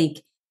 And I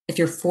think if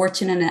you're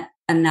fortunate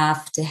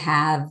enough to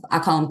have, I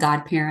call them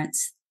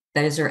godparents,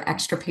 those are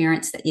extra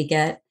parents that you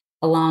get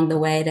along the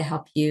way to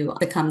help you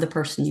become the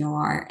person you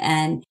are.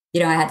 And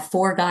I had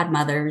 4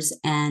 godmothers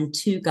and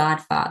 2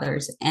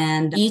 godfathers,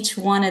 and each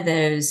one of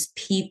those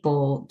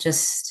people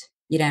just,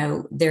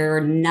 there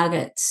are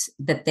nuggets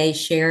that they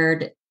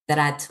shared that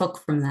I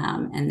took from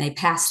them and they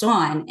passed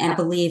on. And I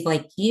believe,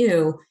 like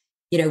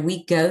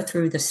we go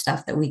through the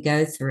stuff that we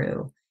go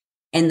through,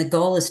 and the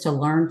goal is to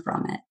learn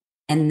from it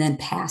and then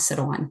pass it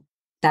on.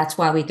 That's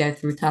why we go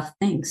through tough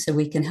things, so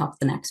we can help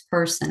the next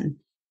person.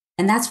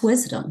 And that's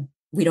wisdom.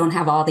 We don't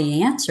have all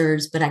the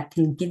answers, but I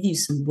can give you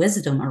some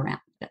wisdom around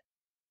it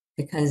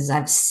because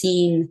I've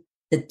seen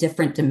the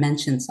different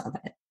dimensions of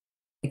it,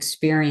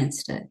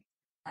 experienced it.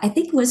 I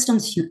think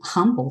wisdom's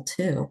humble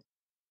too,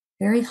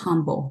 very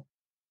humble,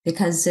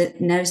 because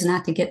it knows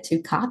not to get too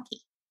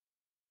cocky,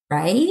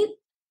 right?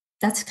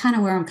 That's kind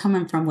of where I'm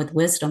coming from with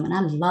wisdom. And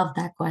I love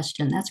that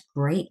question. That's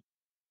great.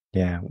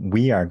 Yeah,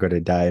 we are going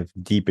to dive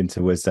deep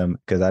into wisdom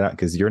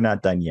because you're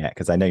not done yet,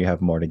 because I know you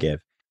have more to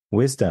give.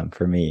 Wisdom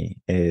for me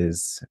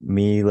is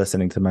me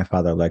listening to my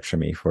father lecture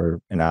me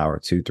for an hour,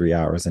 2, 3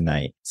 hours a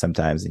night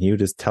sometimes. And he would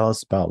just tell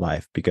us about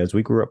life because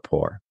we grew up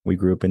poor. We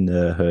grew up in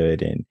the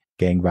hood and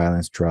gang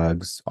violence,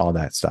 drugs, all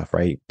that stuff,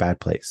 right?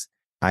 Bad place.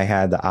 I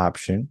had the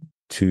option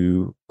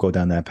to go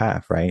down that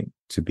path, right?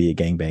 To be a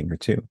gangbanger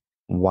too.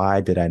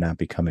 Why did I not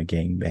become a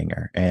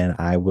gangbanger? And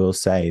I will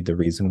say the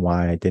reason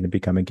why I didn't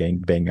become a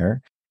gangbanger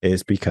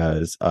is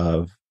because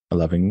of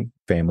loving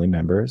family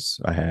members.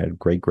 I had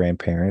great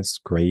grandparents,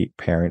 great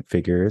parent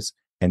figures,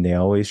 and they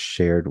always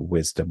shared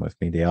wisdom with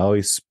me. They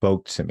always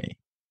spoke to me.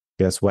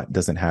 Guess what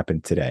doesn't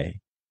happen today?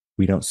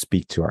 We don't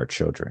speak to our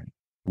children.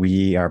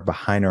 We are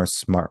behind our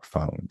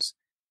smartphones.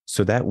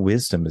 So that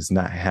wisdom is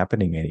not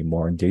happening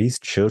anymore. And these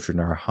children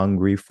are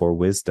hungry for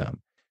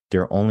wisdom.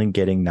 They're only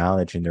getting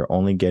knowledge and they're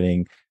only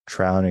getting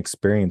trial and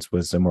experience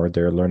wisdom, or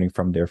they're learning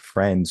from their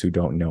friends who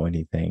don't know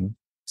anything.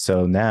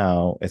 So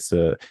now it's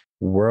a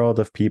world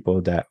of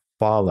people that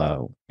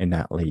follow and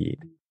not lead.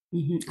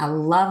 Mm-hmm. I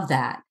love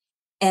that.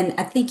 And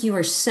I think you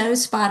were so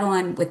spot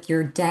on with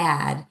your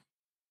dad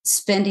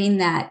spending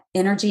that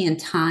energy and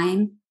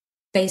time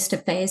face to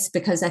face,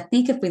 because I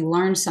think if we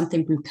learned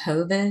something from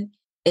COVID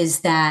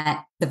is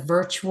that the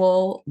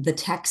virtual, the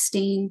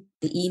texting,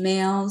 the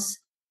emails,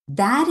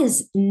 that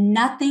is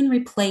nothing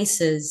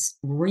replaces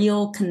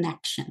real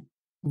connection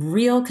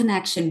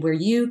where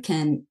you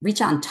can reach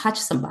out and touch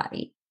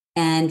somebody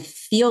and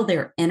feel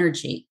their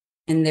energy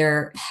and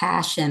their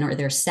passion or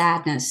their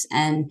sadness.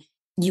 And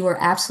you are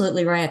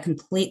absolutely right. I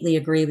completely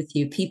agree with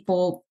you.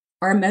 People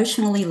are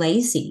emotionally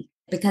lazy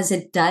because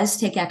it does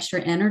take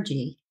extra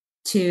energy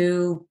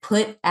to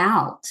put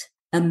out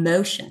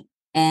emotion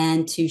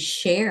and to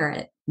share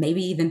it,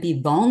 maybe even be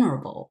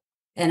vulnerable.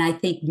 And I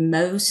think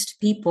most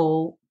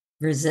people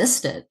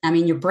resist it. I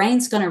mean, your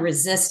brain's going to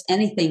resist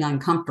anything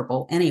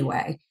uncomfortable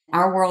anyway.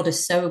 Our world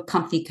is so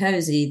comfy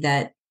cozy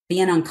that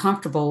being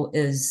uncomfortable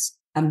is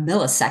a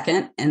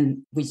millisecond and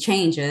we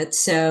change it.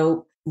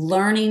 So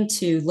learning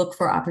to look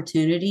for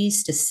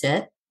opportunities to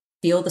sit,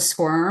 feel the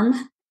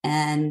squirm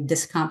and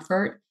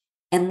discomfort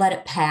and let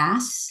it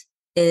pass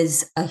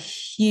is a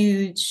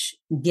huge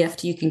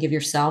gift you can give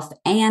yourself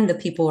and the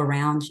people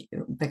around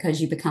you, because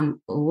you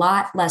become a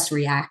lot less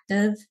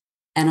reactive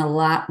and a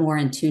lot more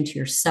in tune to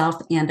yourself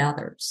and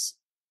others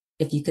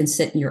if you can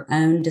sit in your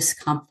own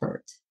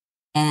discomfort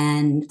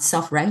and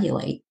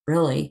self-regulate.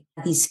 Really,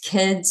 these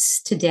kids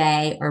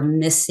today are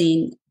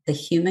missing the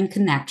human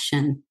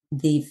connection,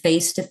 the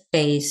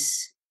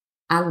face-to-face.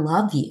 I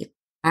love you,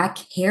 I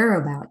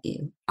care about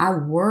you, I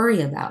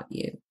worry about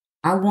you,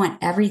 I want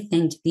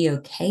everything to be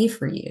okay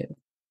for you.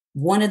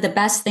 One of the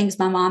best things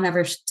my mom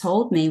ever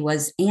told me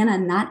was, Anna,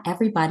 not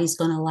everybody's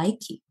going to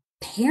like you.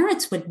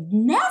 Parents would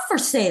never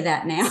say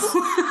that now.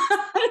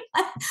 Oh my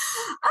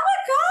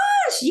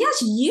gosh,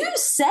 yes, you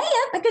say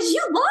it because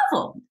you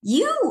love them.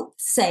 You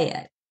say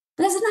it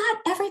because not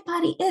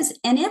everybody is.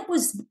 And it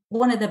was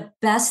one of the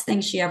best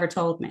things she ever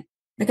told me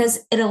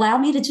because it allowed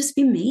me to just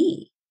be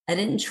me. I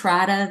didn't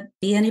try to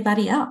be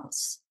anybody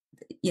else.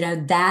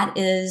 That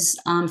is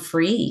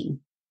freeing,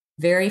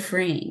 very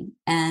freeing.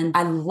 And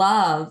I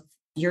love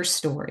your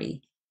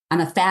story.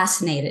 I'm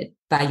fascinated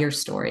by your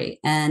story.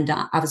 And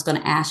I was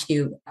going to ask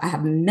you, I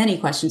have many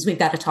questions. We've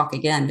got to talk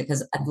again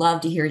because I'd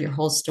love to hear your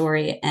whole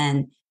story.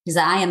 And because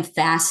I am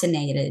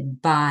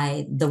fascinated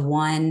by the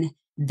one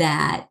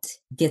that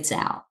gets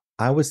out.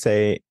 I would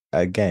say,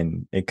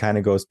 again, it kind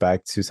of goes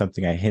back to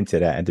something I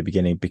hinted at the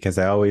beginning, because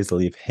I always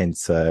leave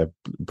hints,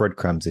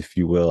 breadcrumbs, if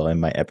you will,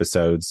 in my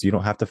episodes. You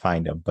don't have to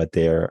find them, but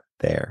they're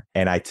there.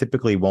 And I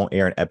typically won't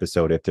air an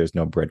episode if there's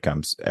no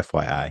breadcrumbs,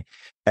 FYI.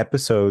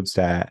 Episodes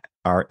that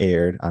are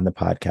aired on the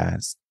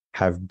podcast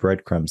have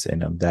breadcrumbs in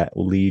them that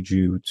lead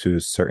you to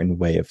a certain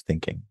way of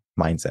thinking,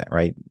 mindset,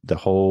 right? The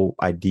whole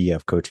idea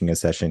of coaching a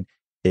session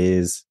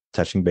is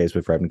touching base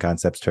with Reven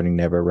concepts, turning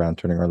never around,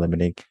 turning our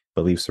limiting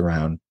beliefs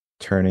around,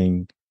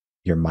 turning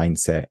your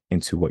mindset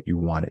into what you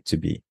want it to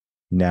be.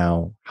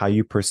 Now, how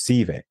you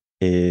perceive it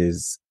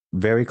is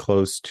very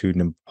close to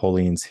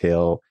Napoleon's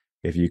Hill.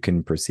 If you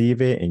can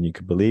perceive it and you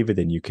can believe it,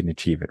 then you can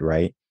achieve it,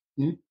 right?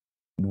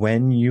 Mm-hmm.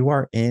 When you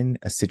are in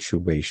a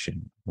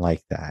situation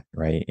like that,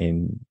 right,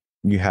 and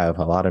you have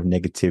a lot of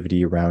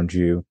negativity around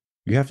you,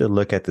 you have to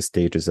look at the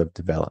stages of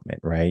development,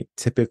 right?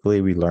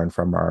 Typically, we learn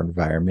from our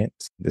environment.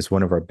 It's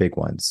one of our big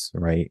ones,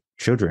 right?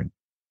 Children,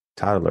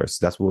 toddlers,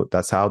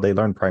 that's how they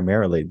learn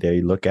primarily.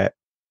 They look at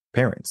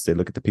parents, they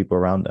look at the people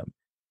around them,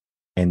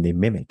 and they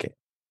mimic it.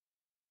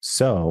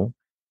 So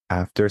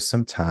after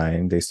some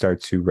time, they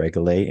start to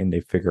regulate and they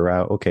figure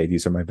out, okay,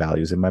 these are my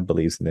values and my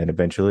beliefs. And then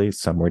eventually,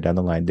 somewhere down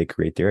the line, they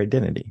create their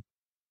identity.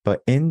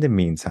 But in the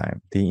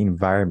meantime, the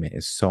environment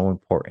is so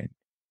important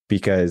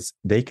because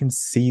they can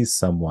see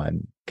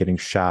someone getting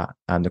shot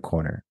on the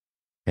corner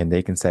and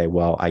they can say,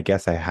 well, I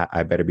guess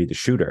I better be the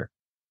shooter.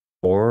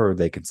 Or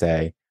they can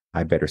say,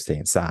 I better stay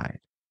inside.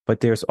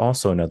 But there's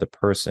also another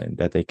person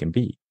that they can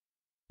be.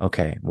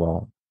 Okay,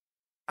 well,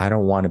 I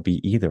don't want to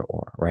be either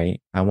or, right?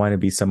 I want to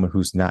be someone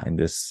who's not in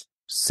this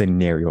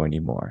scenario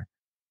anymore.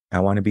 I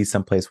want to be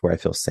someplace where I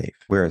feel safe.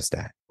 Where is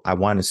that? I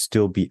want to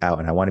still be out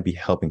and I want to be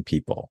helping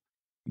people.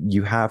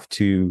 You have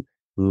to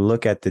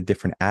look at the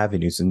different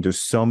avenues, and there's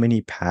so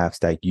many paths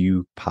that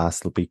you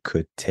possibly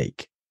could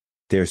take.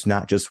 There's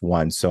not just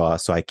one. So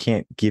I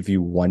can't give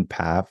you one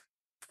path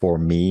for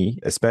me,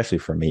 especially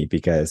for me,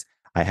 because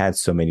I had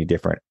so many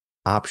different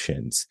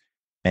options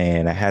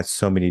and I had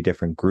so many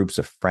different groups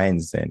of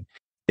friends. And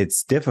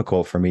it's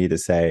difficult for me to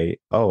say,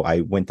 oh,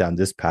 I went down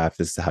this path.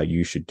 This is how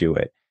you should do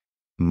it.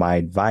 My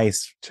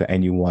advice to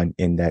anyone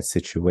in that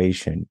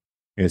situation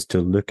is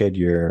to look at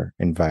your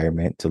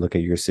environment, to look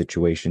at your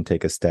situation,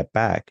 take a step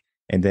back,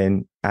 and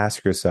then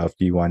ask yourself,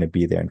 do you want to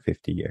be there in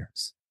 50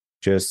 years?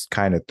 Just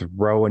kind of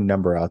throw a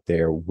number out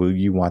there. Will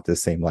you want the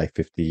same life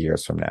 50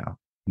 years from now?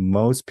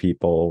 Most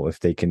people, if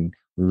they can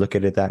look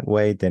at it that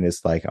way, then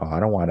it's like, oh, I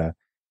don't want to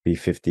be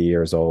 50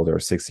 years old or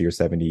 60 or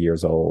 70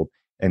 years old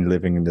and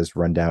living in this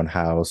rundown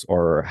house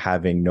or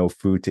having no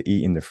food to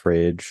eat in the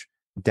fridge.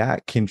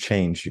 That can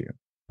change you,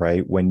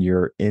 right? When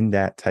you're in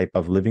that type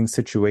of living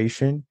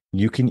situation,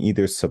 you can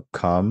either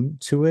succumb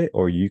to it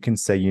or you can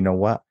say, you know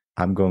what?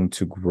 I'm going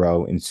to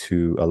grow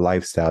into a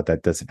lifestyle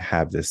that doesn't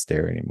have this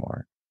there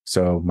anymore.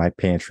 So my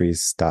pantry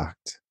is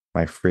stocked.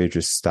 My fridge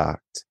is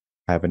stocked.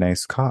 I have a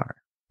nice car.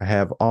 I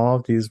have all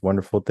of these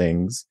wonderful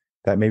things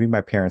that maybe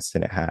my parents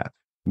didn't have.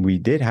 We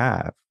did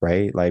have,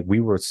 right? Like we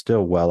were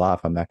still well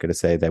off. I'm not going to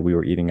say that we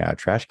were eating out of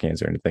trash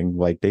cans or anything.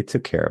 Like they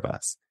took care of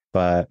us.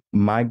 But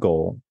my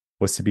goal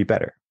was to be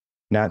better.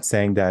 Not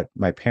saying that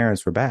my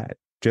parents were bad,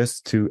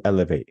 just to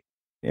elevate.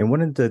 And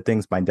one of the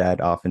things my dad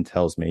often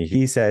tells me,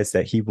 he says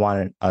that he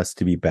wanted us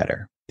to be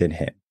better than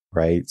him,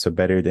 right? So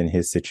better than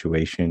his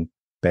situation,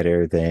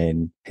 better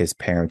than his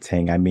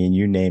parenting. I mean,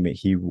 you name it.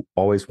 He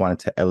always wanted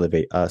to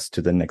elevate us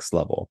to the next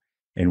level.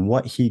 And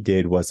what he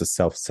did was a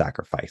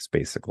self-sacrifice,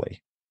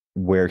 basically,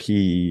 where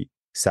he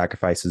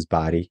sacrificed his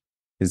body,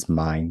 his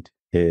mind,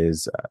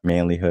 his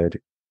manlyhood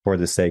for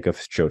the sake of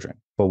his children.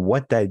 But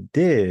what that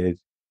did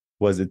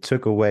was it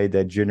took away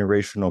that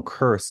generational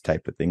curse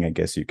type of thing, I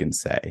guess you can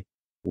say,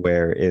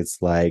 where it's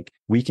like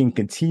we can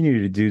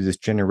continue to do this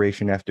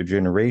generation after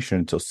generation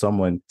until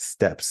someone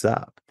steps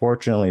up.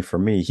 Fortunately for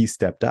me, he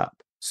stepped up.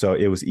 So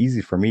it was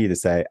easy for me to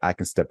say, I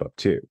can step up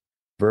too.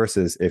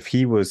 Versus if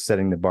he was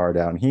setting the bar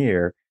down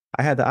here,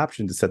 I had the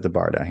option to set the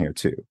bar down here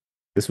too.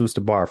 This was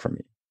the bar for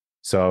me.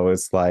 So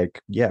it's like,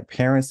 yeah,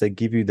 parents that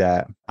give you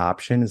that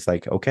option, it's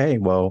like, okay,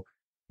 well,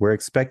 we're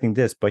expecting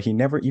this, but he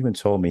never even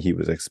told me he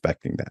was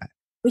expecting that.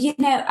 Well,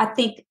 I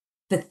think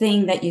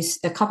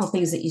a couple of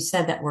things that you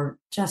said that were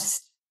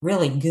just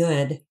really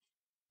good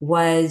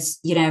was,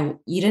 you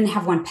didn't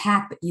have one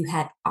pack, but you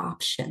had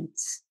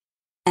options.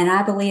 And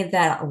I believe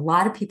that a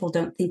lot of people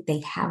don't think they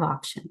have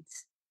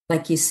options.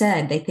 Like you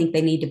said, they think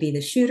they need to be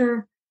the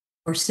shooter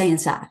or stay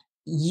inside.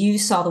 You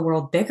saw the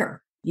world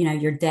bigger.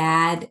 Your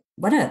dad,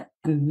 what an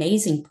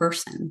amazing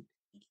person.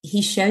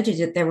 He showed you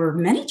that there were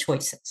many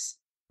choices,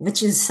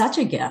 which is such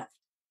a gift.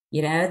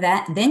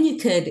 That then you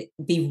could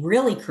be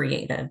really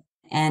creative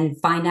and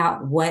find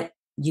out what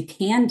you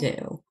can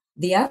do.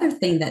 The other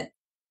thing that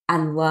I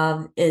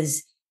love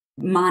is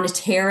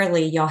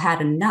monetarily, y'all had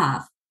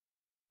enough,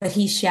 but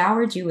he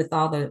showered you with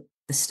all the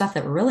stuff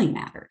that really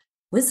mattered: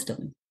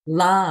 wisdom,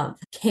 love,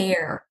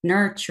 care,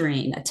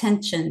 nurturing,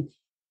 attention.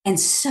 And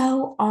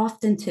so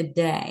often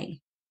today,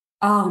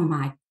 oh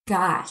my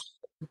gosh,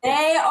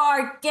 they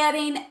are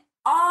getting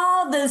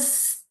all this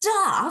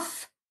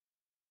stuff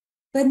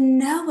but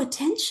no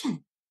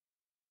attention.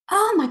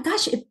 Oh my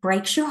gosh, it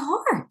breaks your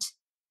heart.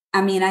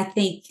 I mean, I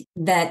think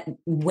that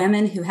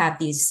women who have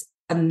these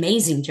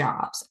amazing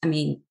jobs, I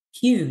mean,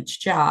 huge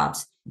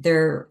jobs,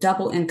 they're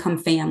double income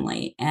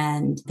family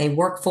and they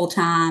work full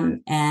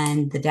time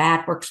and the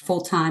dad works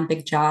full time,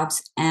 big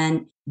jobs,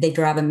 and they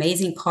drive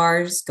amazing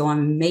cars, go on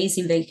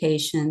amazing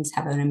vacations,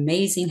 have an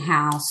amazing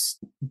house.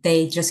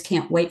 They just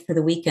can't wait for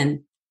the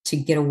weekend to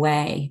get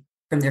away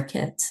from their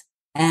kids.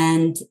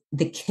 And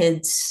the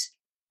kids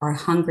are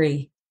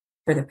hungry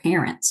for their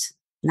parents,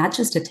 not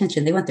just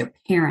attention. They want their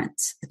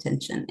parents'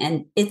 attention.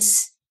 And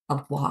it's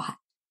a lot,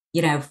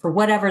 for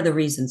whatever the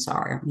reasons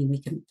are. I mean,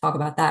 we can talk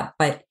about that.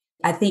 But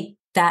I think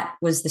that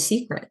was the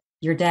secret.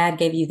 Your dad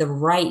gave you the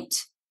right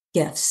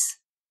gifts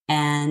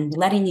and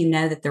letting you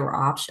know that there were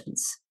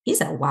options.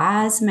 He's a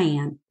wise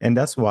man. And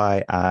that's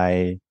why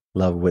I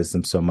love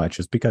wisdom so much,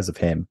 is because of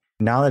him.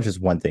 Knowledge is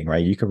one thing,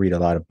 right? You can read a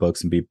lot of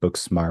books and be book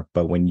smart,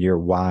 but when you're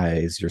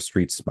wise, you're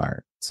street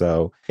smart.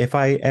 So if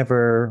I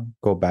ever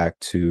go back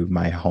to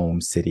my home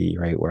city,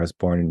 right, where I was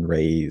born and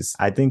raised,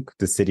 I think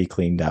the city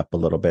cleaned up a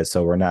little bit.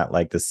 So we're not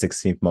like the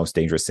 16th most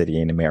dangerous city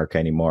in America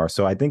anymore.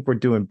 So I think we're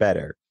doing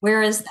better.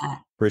 Where is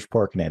that?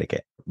 Bridgeport,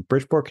 Connecticut.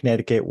 Bridgeport,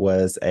 Connecticut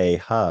was a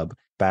hub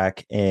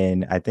back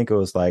in, I think it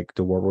was like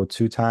the World War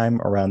II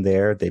time around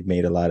there. They've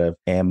made a lot of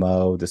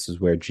ammo. This is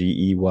where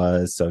GE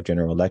was, so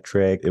General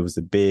Electric. It was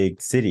a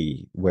big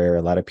city where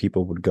a lot of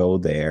people would go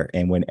there.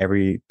 And when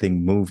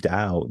everything moved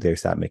out, they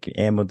stopped making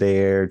ammo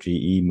there.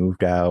 GE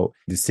moved out.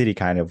 The city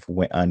kind of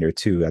went under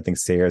too. I think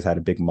Sears had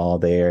a big mall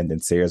there, and then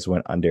Sears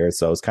went under.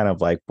 So it's kind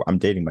of like, I'm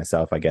dating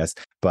myself, I guess.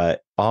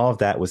 But all of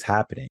that was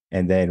happening.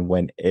 And then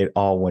when it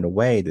all went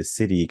away, the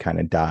city kind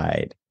of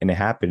died. And it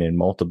happened in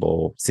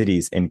multiple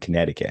cities in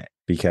Connecticut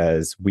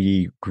because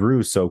we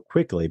grew so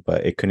quickly,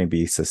 but it couldn't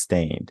be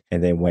sustained.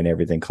 And then when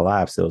everything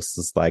collapsed, it was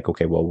just like,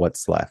 okay, well,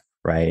 what's left?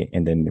 Right.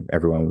 And then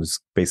everyone was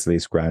basically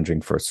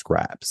scrounging for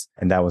scraps.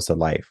 And that was the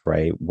life,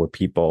 right? Where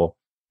people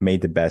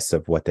made the best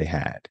of what they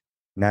had.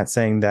 Not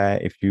saying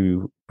that if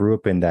you grew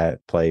up in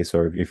that place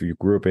or if you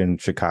grew up in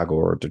Chicago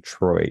or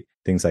Detroit,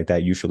 things like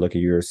that, you should look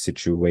at your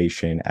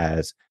situation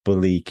as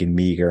bleak and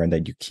meager and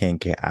that you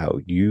can't get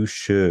out. You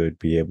should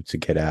be able to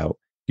get out.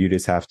 You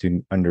just have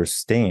to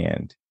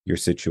understand your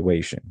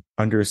situation,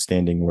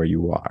 understanding where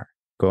you are.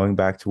 Going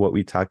back to what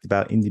we talked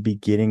about in the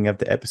beginning of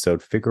the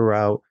episode, figure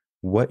out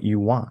what you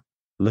want.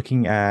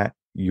 Looking at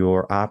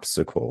your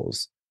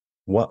obstacles,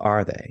 what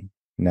are they?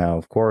 Now,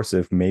 of course,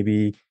 if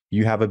maybe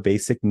you have a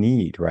basic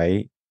need,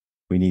 right?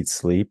 We need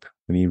sleep,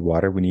 we need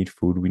water, we need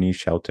food, we need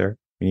shelter,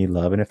 we need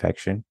love and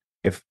affection.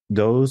 If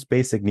those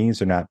basic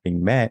needs are not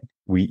being met,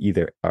 we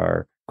either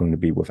are going to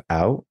be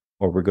without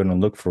or we're going to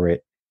look for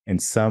it in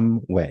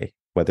some way,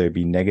 whether it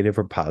be negative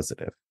or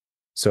positive.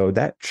 So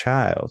that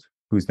child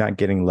who's not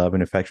getting love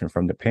and affection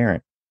from the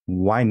parent,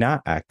 why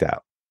not act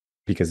out?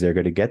 Because they're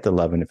going to get the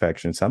love and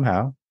affection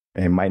somehow.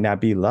 And it might not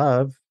be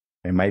love,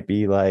 it might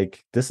be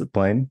like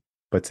discipline,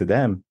 but to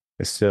them,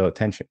 it's still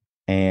attention.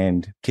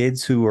 And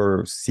kids who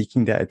are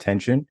seeking that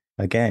attention,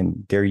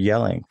 again, they're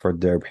yelling for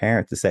their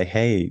parent to say,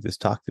 hey,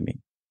 just talk to me.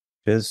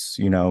 Just,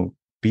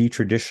 be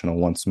traditional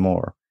once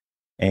more.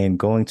 And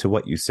going to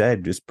what you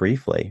said just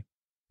briefly,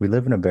 we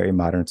live in a very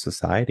modern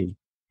society.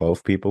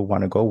 Both people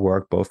want to go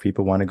work. Both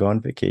people want to go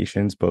on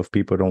vacations. Both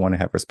people don't want to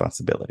have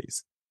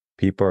responsibilities.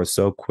 People are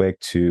so quick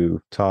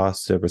to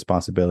toss the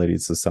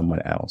responsibilities to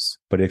someone else.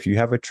 But if you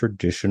have a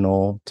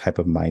traditional type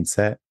of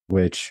mindset,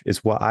 which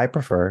is what I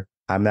prefer,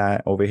 I'm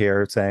not over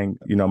here saying,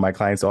 my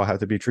clients all have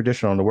to be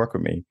traditional to work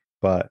with me,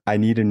 but I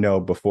need to know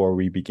before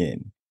we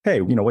begin. Hey,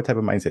 what type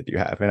of mindset do you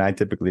have? And I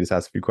typically just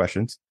ask a few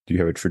questions. Do you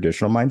have a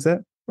traditional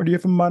mindset or do you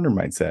have a modern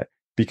mindset?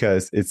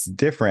 Because it's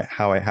different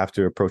how I have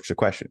to approach the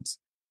questions.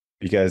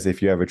 Because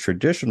if you have a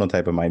traditional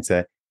type of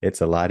mindset, it's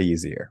a lot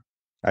easier.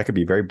 I could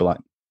be very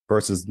blunt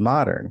versus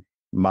modern.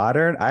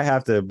 Modern, I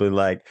have to be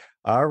like,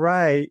 all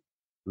right,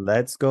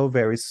 let's go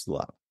very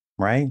slow,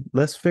 right?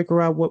 Let's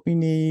figure out what we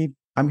need.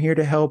 I'm here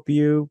to help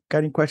you. Got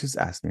any questions?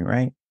 Ask me,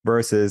 right?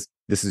 Versus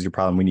this is your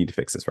problem. We need to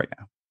fix this right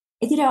now.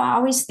 I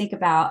always think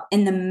about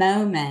in the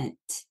moment,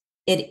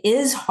 it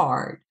is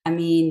hard.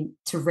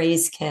 To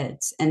raise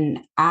kids, and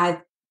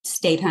I've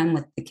stayed home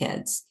with the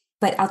kids.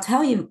 But I'll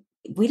tell you,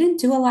 we didn't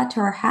do a lot to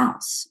our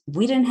house.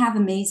 We didn't have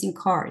amazing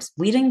cars.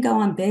 We didn't go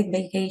on big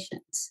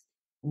vacations.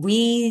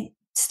 We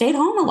stayed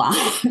home a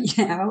lot,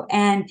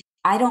 and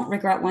I don't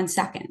regret 1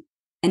 second,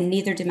 and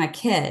neither do my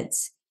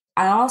kids.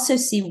 I also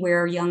see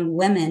where young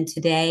women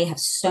today have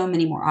so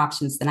many more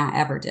options than I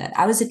ever did.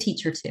 I was a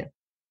teacher too,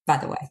 by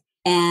the way.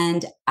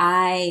 And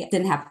I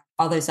didn't have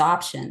all those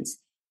options.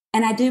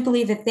 And I do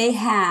believe if they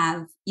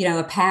have,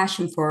 a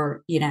passion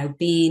for,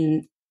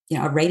 being,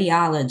 a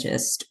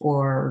radiologist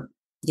or,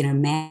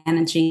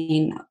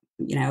 managing,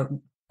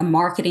 a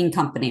marketing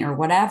company or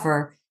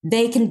whatever,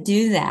 they can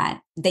do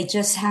that. They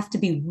just have to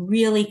be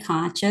really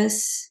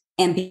conscious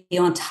and be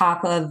on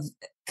top of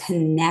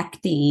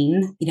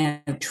connecting,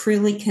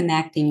 truly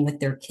connecting with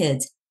their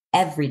kids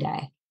every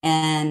day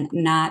and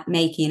not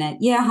making it,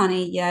 yeah,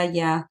 honey,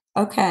 yeah.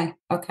 Okay.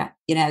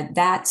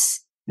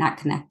 That's not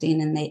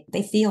connecting, and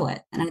they feel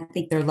it. And I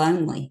think they're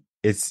lonely.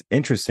 It's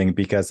interesting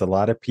because a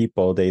lot of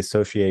people, they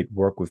associate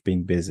work with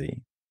being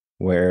busy,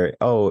 where,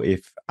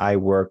 if I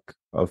work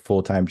a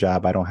full-time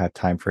job, I don't have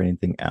time for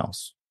anything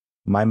else.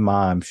 My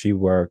mom, she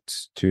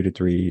worked 2 to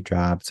 3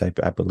 jobs, I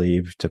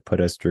believe, to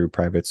put us through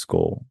private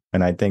school.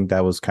 And I think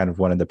that was kind of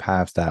one of the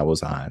paths that I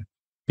was on.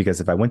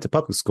 Because if I went to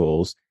public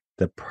schools,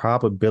 the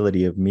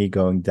probability of me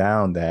going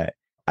down that,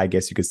 I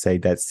guess you could say,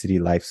 that city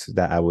life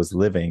that I was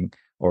living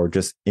or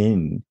just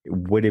in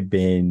would have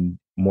been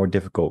more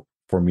difficult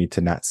for me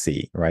to not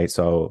see, right?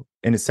 So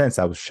in a sense,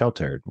 I was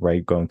sheltered,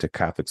 right? Going to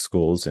Catholic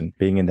schools and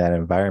being in that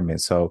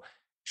environment. So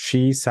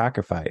she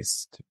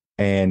sacrificed.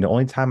 And the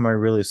only time I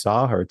really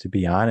saw her, to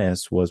be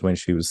honest, was when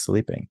she was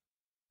sleeping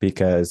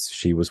because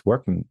she was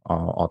working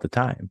all the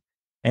time.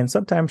 And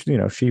sometimes,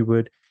 she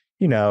would,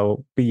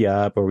 be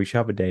up or we should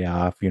have a day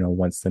off,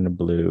 once in a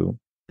blue.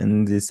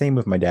 And the same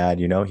with my dad,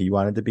 he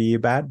wanted to be a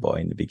bad boy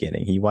in the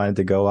beginning. He wanted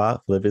to go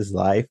out, live his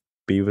life,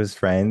 be with his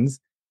friends.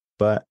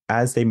 But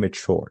as they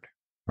matured,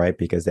 right,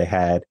 because they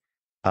had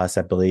us,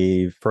 I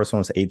believe, first one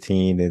was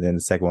 18 and then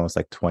the second one was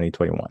like 20,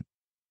 21.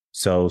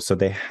 So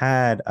they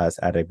had us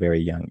at a very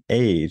young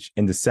age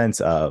in the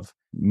sense of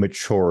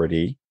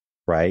maturity,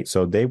 right?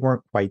 So they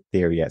weren't quite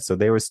there yet. So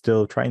they were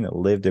still trying to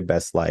live their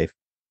best life.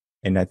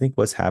 And I think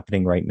what's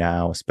happening right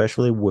now,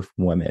 especially with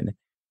women,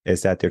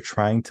 is that they're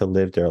trying to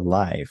live their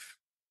life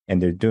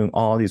and they're doing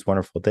all these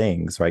wonderful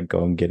things, right?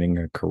 Getting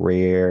a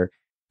career,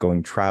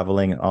 going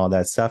traveling and all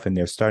that stuff. And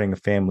they're starting a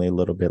family a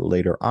little bit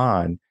later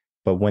on.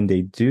 But when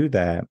they do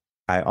that,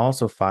 I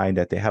also find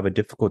that they have a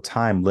difficult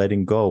time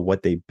letting go of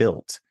what they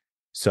built.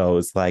 So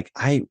it's like,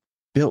 I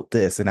built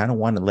this and I don't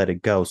want to let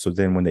it go. So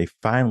then when they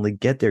finally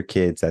get their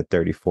kids at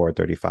 34,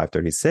 35,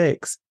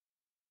 36,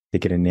 they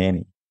get a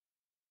nanny.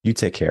 You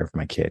take care of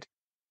my kid.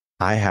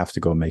 I have to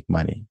go make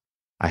money.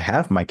 I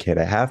have my kid.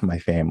 I have my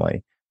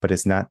family, but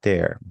it's not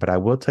there. But I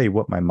will tell you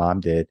what my mom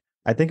did.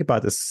 I think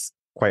about this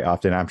quite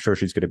often. I'm sure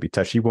she's going to be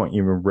touched. She won't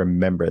even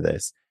remember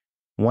this.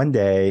 One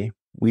day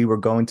we were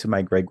going to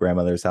my great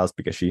grandmother's house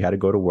because she had to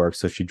go to work.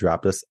 So she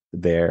dropped us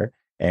there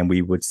and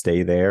we would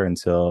stay there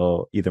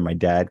until either my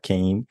dad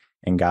came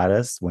and got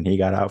us when he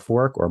got out for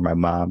work or my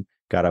mom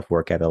got off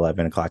work at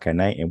 11 o'clock at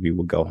night and we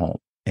would go home.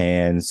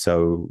 And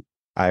so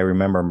I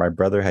remember my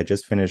brother had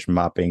just finished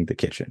mopping the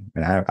kitchen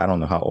and I don't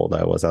know how old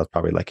I was. I was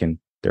probably like in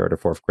 3rd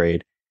or 4th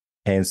grade.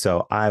 And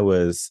so I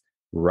was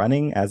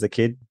running as a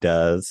kid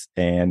does,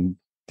 and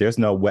there's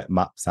no wet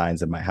mop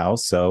signs in my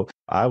house. So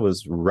I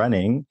was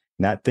running,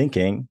 not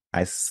thinking.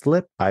 I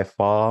slip, I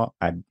fall,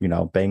 I,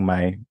 bang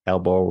my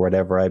elbow or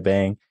whatever I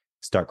bang.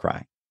 start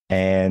crying.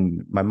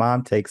 And my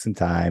mom takes some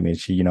time and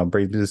she,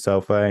 brings me to the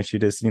sofa and she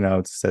just,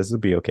 says, it'll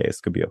be okay.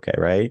 It's going to be okay.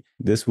 Right.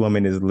 This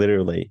woman is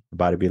literally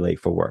about to be late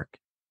for work,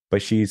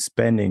 but she's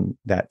spending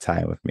that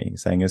time with me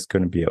saying, it's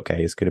going to be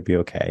okay. It's going to be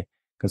okay.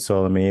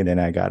 Consoling me. And then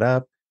I got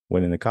up,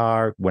 went in the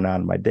car, went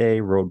on my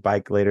day, rode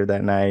bike later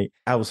that night.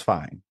 I was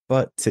fine.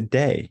 But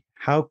today,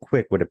 how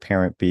quick would a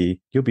parent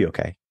be? You'll be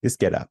okay. Just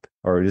get up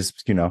or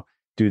just,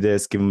 do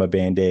this, give them a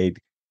Band-Aid.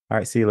 All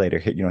right, see you later.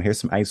 Here's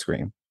some ice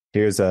cream.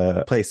 Here's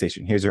a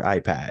PlayStation. Here's your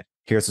iPad.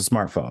 Here's a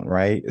smartphone,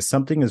 right? If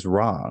something is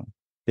wrong,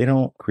 they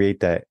don't create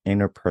that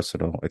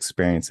interpersonal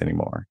experience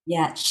anymore.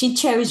 Yeah. She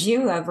chose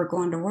you over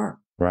going to work.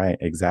 Right,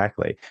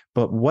 exactly.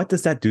 But what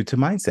does that do to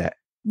mindset?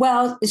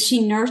 Well,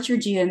 she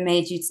nurtured you and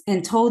made you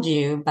and told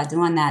you by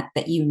doing that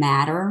you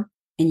matter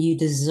and you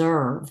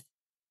deserve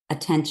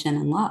attention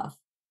and love.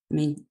 I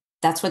mean,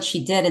 that's what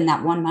she did in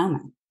that one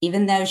moment,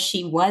 even though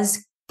she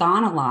was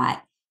gone a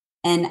lot.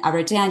 And I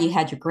wrote down you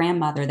had your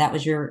grandmother, that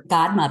was your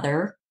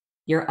godmother,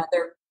 your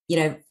other,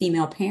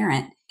 female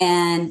parent.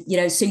 And,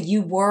 so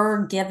you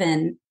were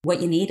given what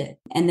you needed.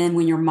 And then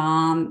when your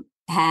mom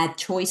had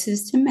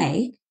choices to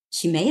make,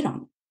 she made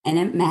them. And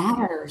it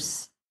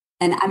matters.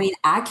 And I mean,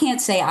 I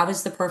can't say I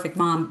was the perfect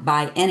mom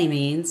by any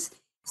means.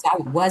 So I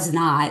was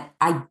not.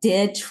 I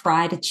did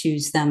try to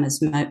choose them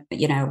as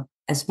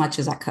much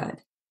as I could,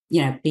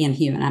 being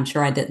human. I'm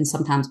sure I didn't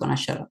sometimes when I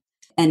should have.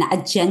 And I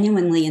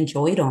genuinely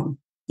enjoyed them.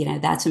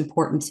 That's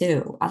important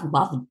too. I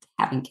loved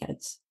having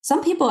kids.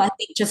 Some people, I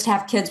think, just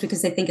have kids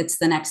because they think it's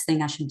the next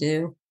thing I should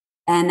do.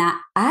 And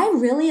I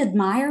really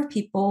admire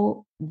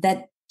people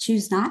that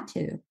choose not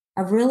to.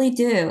 I really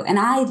do. And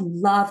I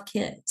love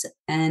kids.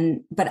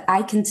 But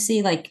I can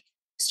see, like, I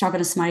was talking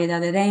to somebody the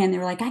other day and they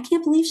were like, I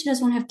can't believe she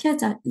doesn't want to have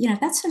kids.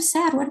 That's so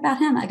sad. What about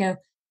him? I go,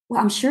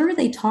 well, I'm sure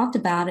they talked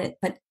about it,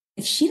 but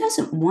if she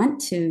doesn't want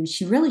to,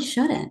 she really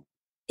shouldn't.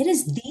 It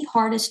is the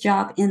hardest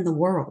job in the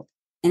world.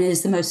 And it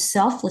is the most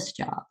selfless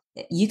job.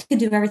 You could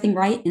do everything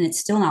right and it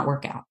still not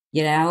work out.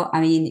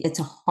 I mean, it's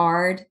a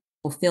hard,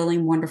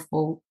 fulfilling,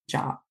 wonderful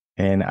job.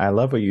 And I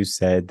love what you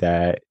said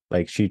that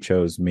like she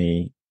chose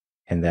me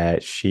and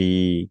that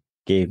she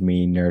gave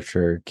me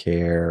nurture,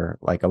 care,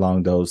 like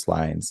along those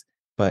lines.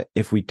 But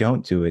if we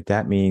don't do it,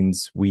 that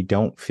means we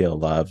don't feel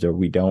loved or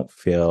we don't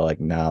feel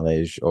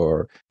acknowledged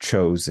or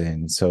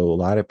chosen. So a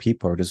lot of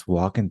people are just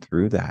walking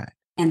through that.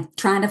 And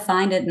trying to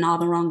find it in all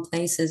the wrong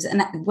places.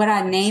 And what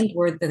I named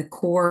were the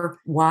core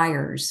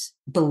wires,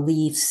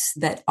 beliefs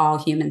that all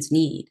humans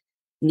need.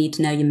 You need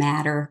to know you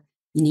matter.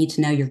 You need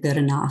to know you're good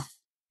enough.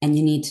 And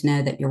you need to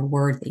know that you're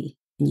worthy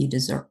and you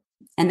deserve.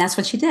 And that's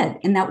what she did.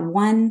 In that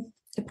one,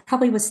 it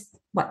probably was,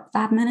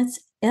 5 minutes,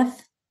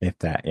 If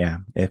that, yeah.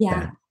 If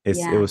yeah, that.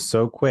 yeah. It was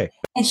so quick.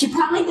 And she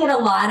probably did a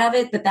lot of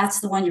it, but that's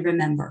the one you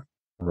remember.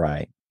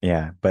 Right.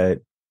 Yeah.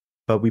 But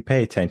we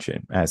pay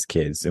attention as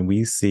kids and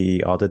we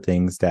see all the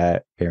things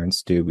that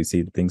parents do. We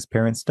see the things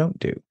parents don't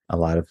do. A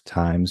lot of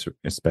times,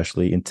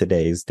 especially in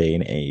today's day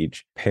and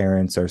age,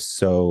 parents are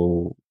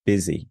so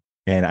busy.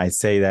 And I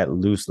say that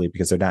loosely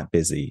because they're not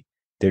busy.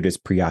 They're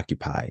just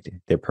preoccupied.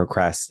 They're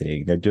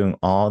procrastinating. They're doing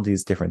all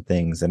these different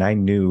things. And I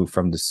knew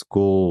from the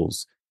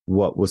schools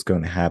what was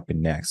going to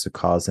happen next, the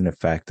cause and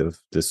effect of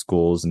the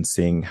schools and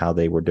seeing how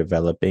they were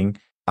developing.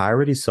 I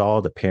already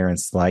saw the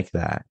parents like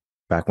that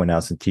back when I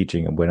was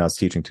teaching and when I was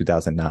teaching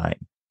 2009,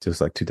 just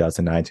like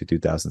 2009 to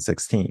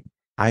 2016.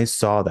 I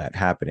saw that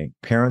happening.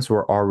 Parents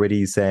were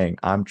already saying,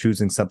 I'm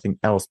choosing something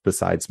else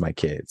besides my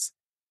kids.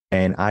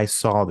 And I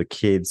saw the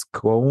kids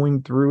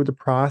going through the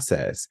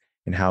process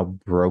and how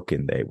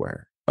broken they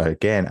were.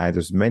 Again,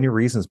 there's many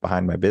reasons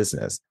behind my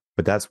business,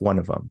 but that's one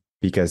of them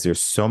because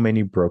there's so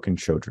many broken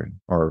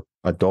children or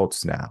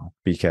adults now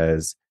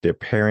because their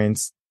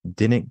parents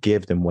didn't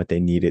give them what they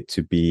needed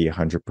to be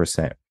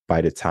 100% by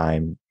the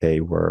time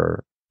they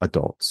were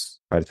adults,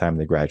 by the time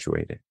they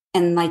graduated.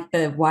 And like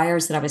the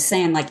wires that I was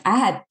saying, like I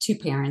had two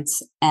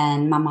parents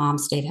and my mom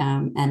stayed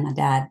home and my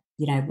dad,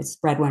 was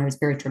breadwinner, was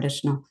very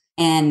traditional.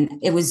 And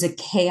it was a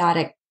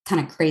chaotic,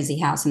 kind of crazy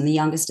house. I'm the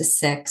youngest of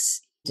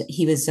six.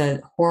 He was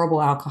a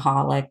horrible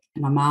alcoholic.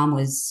 And my mom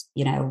was,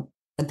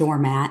 a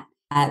doormat.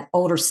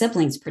 Older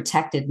siblings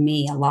protected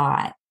me a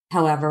lot.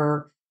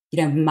 However,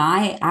 I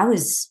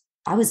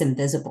was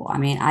invisible. I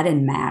mean, I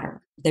didn't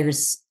matter.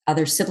 There's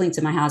other siblings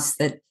in my house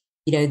that,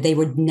 they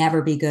would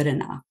never be good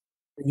enough.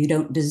 You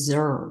don't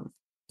deserve,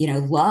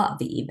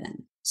 love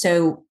even.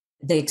 So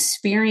the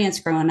experience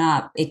growing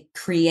up, it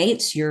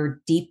creates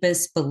your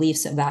deepest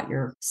beliefs about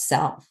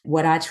yourself.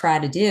 What I try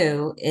to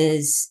do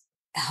is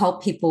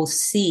help people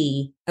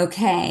see,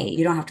 okay,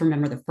 you don't have to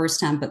remember the first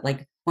time, but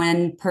like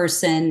one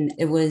person,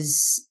 it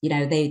was,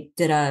 they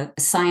did a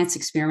science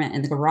experiment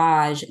in the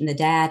garage and the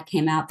dad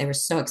came out. They were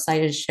so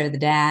excited to show the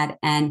dad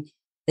and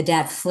the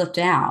dad flipped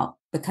out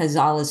because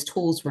all his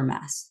tools were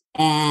messed.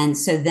 And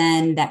so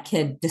then that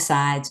kid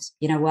decides,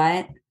 you know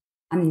what?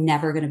 I'm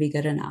never going to be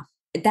good enough.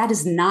 That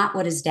is not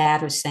what his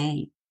dad was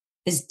saying.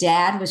 His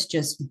dad was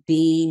just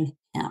being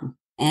him.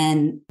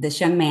 And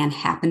this young man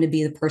happened to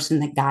be the person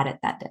that got it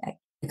that day.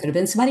 It could have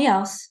been somebody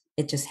else.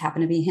 It just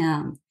happened to be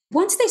him.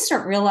 Once they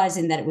start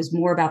realizing that it was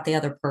more about the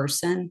other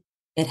person,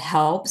 it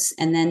helps.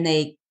 And then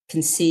they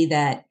can see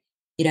that,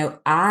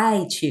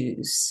 I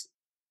choose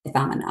if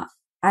I'm enough.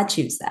 I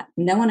choose that.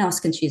 No one else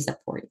can choose that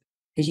for you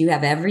because you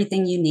have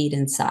everything you need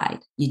inside.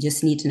 You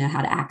just need to know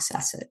how to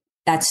access it.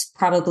 That's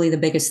probably the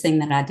biggest thing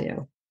that I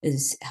do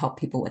is help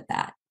people with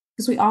that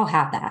because we all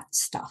have that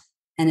stuff.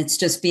 And it's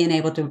just being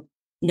able to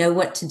know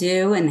what to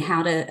do and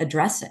how to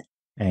address it.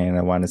 And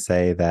I want to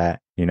say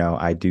that,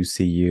 I do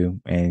see you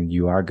and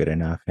you are good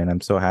enough. And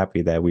I'm so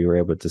happy that we were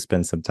able to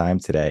spend some time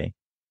today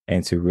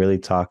and to really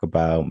talk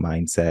about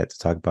mindset, to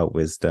talk about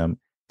wisdom,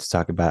 to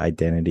talk about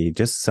identity,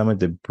 just some of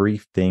the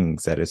brief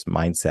things that is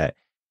mindset.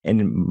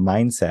 And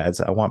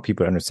mindsets, I want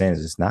people to understand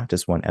is it's not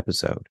just one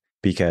episode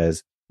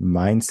because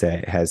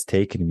mindset has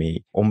taken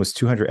me almost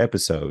 200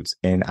 episodes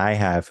and I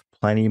have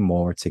plenty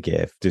more to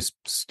give. There's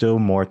still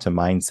more to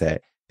mindset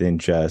than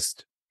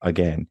just,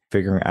 again,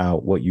 figuring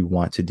out what you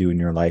want to do in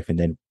your life and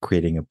then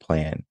creating a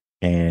plan.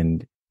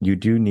 And you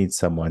do need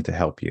someone to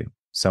help you,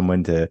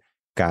 someone to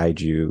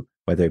guide you,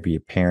 whether it be a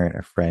parent,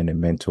 a friend, a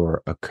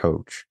mentor, a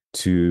coach,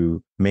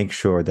 to make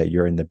sure that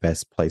you're in the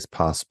best place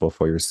possible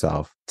for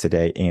yourself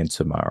today and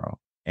tomorrow.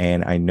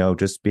 And I know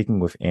just speaking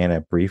with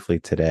Anna briefly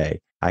today,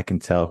 I can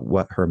tell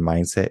what her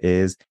mindset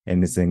is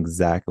and is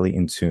exactly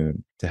in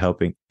tune to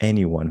helping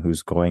anyone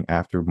who's going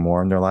after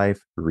more in their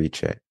life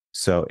reach it.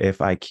 So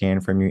if I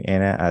can from you,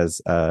 Anna,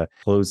 as a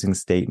closing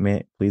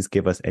statement, please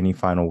give us any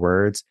final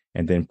words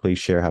and then please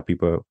share how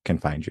people can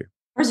find you.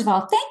 First of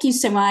all, thank you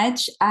so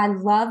much. I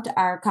loved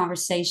our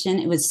conversation.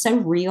 It was so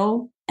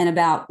real and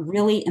about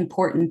really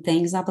important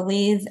things, I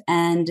believe,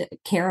 and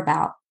care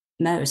about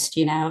most,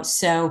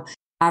 So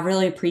I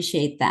really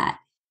appreciate that.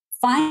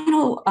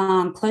 Final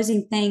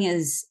closing thing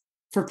is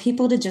for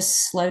people to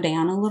just slow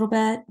down a little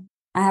bit.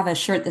 I have a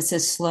shirt that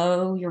says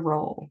slow your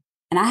roll.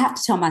 And I have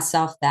to tell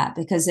myself that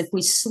because if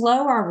we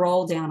slow our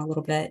roll down a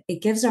little bit,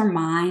 it gives our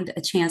mind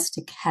a chance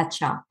to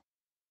catch up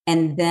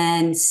and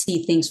then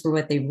see things for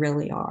what they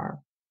really are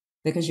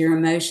because your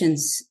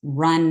emotions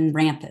run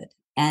rampant.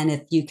 And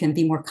if you can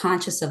be more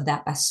conscious of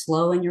that by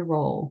slowing your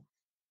roll,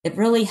 it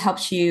really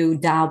helps you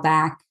dial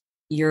back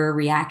your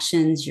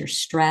reactions, your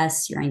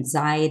stress, your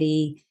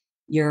anxiety,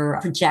 your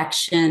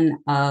projection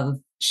of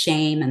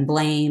shame and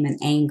blame and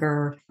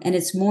anger. And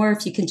it's more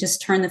if you can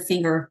just turn the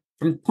finger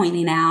from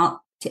pointing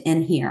out to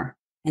in here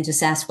and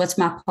just ask, what's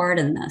my part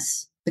in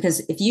this? Because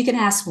if you can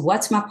ask,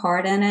 what's my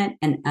part in it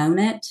and own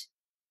it,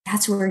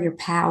 that's where your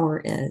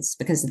power is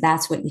because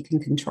that's what you can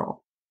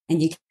control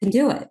and you can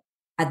do it.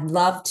 I'd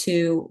love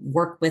to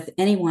work with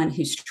anyone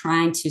who's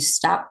trying to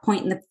stop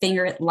pointing the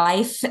finger at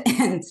life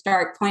and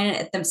start pointing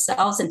it at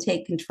themselves and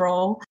take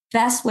control.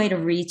 Best way to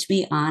reach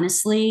me,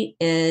 honestly,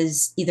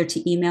 is either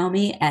to email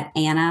me at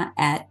Anna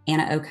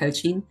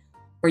Coaching,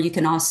 or you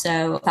can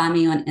also find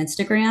me on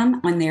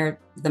Instagram when they're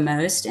the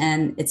most,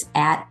 and it's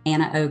at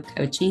Anna O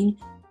Coaching,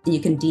 and you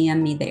can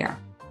DM me there.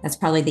 That's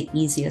probably the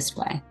easiest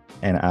way.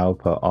 And I'll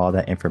put all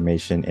that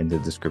information in the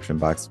description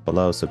box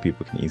below so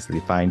people can easily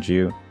find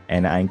you.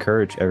 And I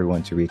encourage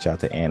everyone to reach out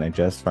to Anna.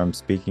 Just from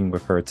speaking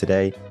with her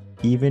today,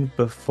 even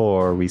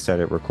before we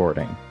started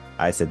recording,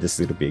 I said this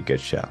is going to be a good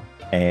show.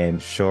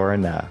 And sure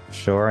enough,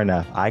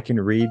 I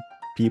can read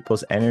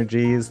people's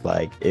energies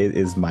like it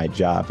is my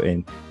job.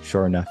 And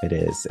sure enough, it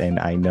is. And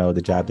I know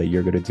the job that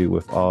you're going to do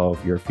with all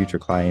of your future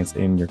clients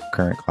and your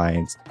current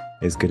clients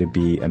is going to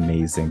be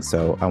amazing.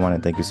 So I want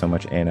to thank you so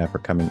much, Anna, for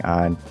coming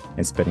on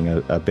and spending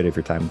a bit of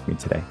your time with me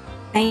today.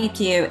 Thank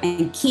you.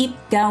 And keep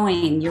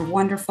going. You're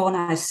wonderful. And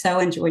I so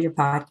enjoy your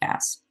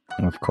podcast.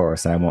 Of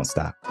course. And I won't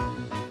stop.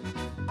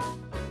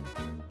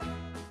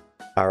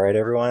 All right,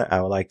 everyone.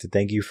 I would like to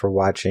thank you for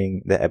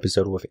watching the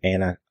episode with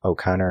Anna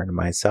O'Connor and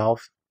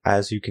myself.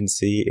 As you can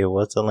see, it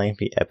was a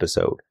lengthy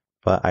episode,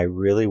 but I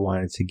really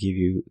wanted to give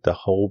you the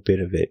whole bit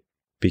of it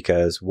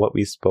because what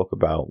we spoke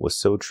about was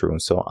so true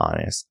and so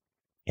honest.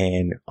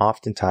 And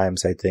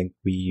oftentimes I think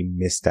we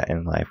miss that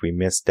in life. We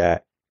miss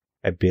that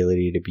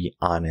ability to be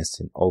honest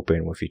and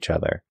open with each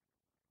other.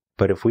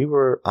 But if we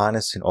were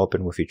honest and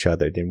open with each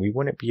other, then we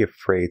wouldn't be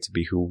afraid to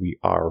be who we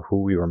are, or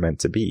who we were meant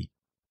to be.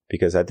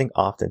 Because I think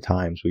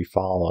oftentimes we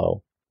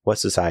follow what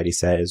society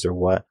says or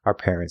what our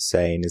parents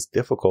say, and it's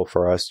difficult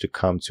for us to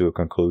come to a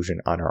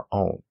conclusion on our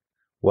own.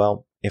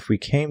 Well, if we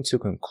came to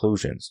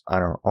conclusions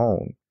on our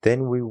own,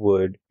 then we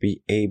would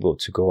be able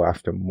to go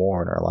after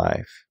more in our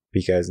life.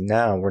 Because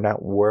now we're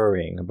not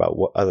worrying about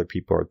what other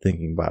people are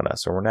thinking about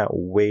us, or we're not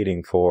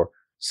waiting for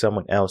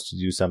someone else to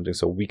do something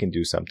so we can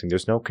do something.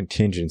 There's no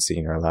contingency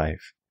in our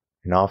life.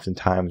 And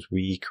oftentimes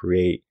we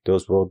create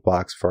those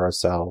roadblocks for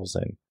ourselves,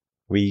 and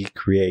we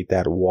create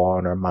that wall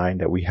in our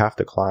mind that we have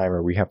to climb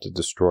or we have to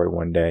destroy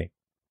one day.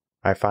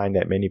 I find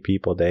that many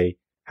people, they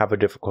have a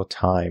difficult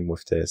time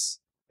with this,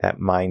 that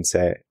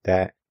mindset,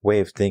 that way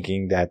of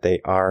thinking that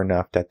they are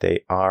enough, that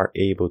they are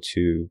able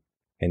to.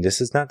 And this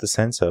is not the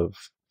sense of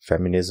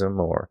feminism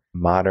or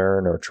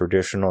modern or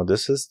traditional.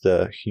 This is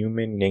the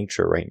human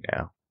nature right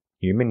now.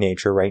 Human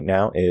nature right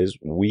now is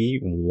we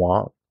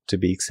want to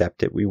be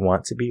accepted. We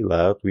want to be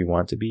loved. We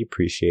want to be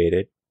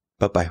appreciated.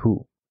 But by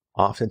who?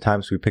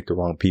 Oftentimes we pick the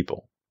wrong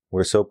people.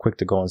 We're so quick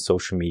to go on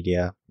social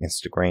media,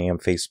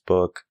 Instagram,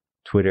 Facebook,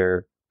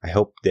 Twitter. I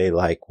hope they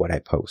like what I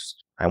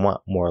post. I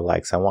want more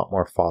likes. I want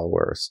more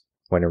followers.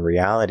 When in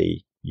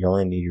reality, you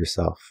only need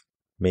yourself,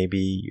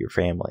 maybe your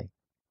family.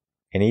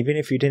 And even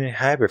if you didn't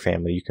have your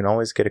family, you can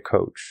always get a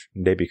coach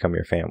and they become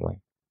your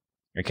family.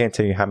 I can't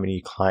tell you how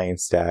many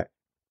clients that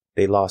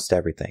they lost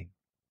everything.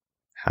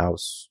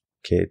 House,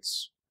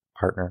 kids,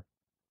 partner.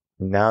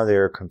 Now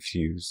they're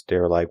confused.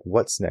 They're like,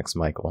 what's next,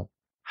 Michael?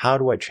 How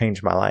do I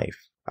change my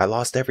life? I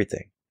lost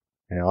everything.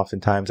 And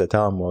oftentimes I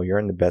tell them, well, you're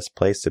in the best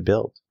place to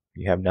build.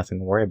 You have nothing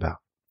to worry about.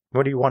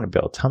 What do you want to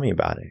build? Tell me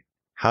about it.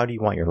 How do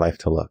you want your life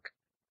to look?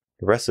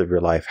 The rest of your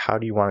life, how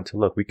do you want it to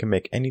look? We can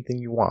make anything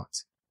you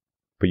want,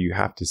 but you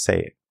have to say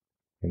it.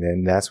 And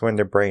then that's when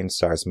their brain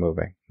starts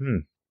moving.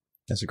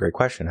 That's a great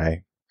question.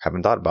 I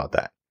haven't thought about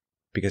that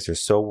because they're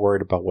so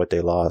worried about what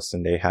they lost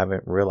and they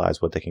haven't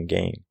realized what they can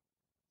gain.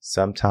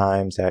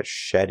 Sometimes that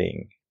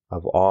shedding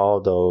of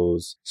all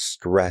those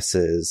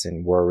stresses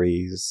and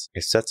worries,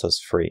 it sets us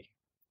free.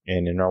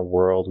 And in our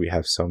world, we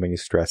have so many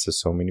stresses,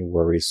 so many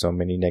worries, so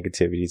many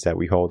negativities that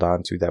we hold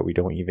on to that we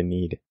don't even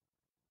need.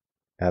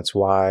 That's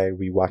why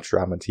we watch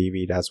drama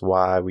TV. That's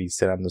why we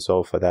sit on the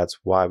sofa. That's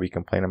why we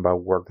complain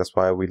about work. That's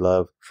why we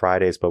love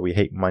Fridays, but we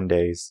hate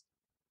Mondays.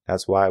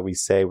 That's why we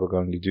say we're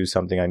going to do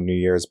something on New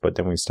Year's, but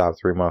then we stop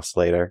 3 months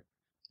later.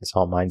 It's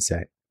all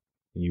mindset.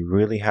 And you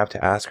really have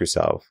to ask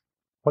yourself,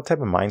 what type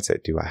of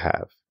mindset do I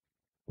have?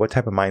 What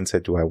type of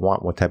mindset do I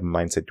want? What type of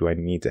mindset do I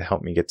need to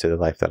help me get to the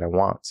life that I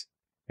want?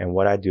 And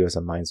what I do as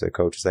a mindset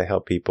coach is I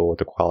help people with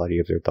the quality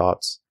of their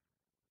thoughts.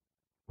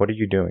 What are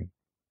you doing?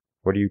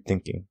 What are you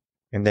thinking?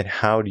 And then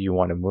how do you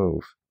want to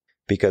move?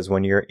 Because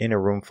when you're in a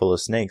room full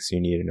of snakes,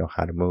 you need to know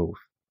how to move.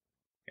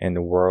 And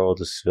the world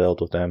is filled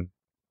with them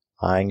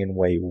lying in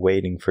wait,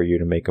 waiting for you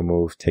to make a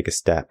move, take a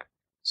step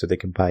so they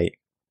can bite.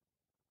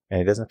 And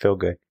it doesn't feel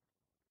good.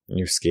 And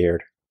you're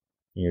scared.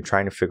 And you're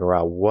trying to figure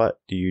out, what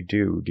do you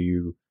do? Do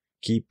you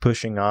keep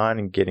pushing on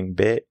and getting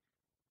bit?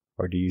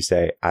 Or do you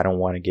say, I don't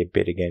want to get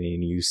bit again,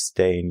 and you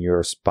stay in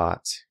your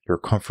spot, your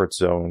comfort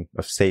zone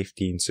of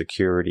safety and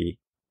security,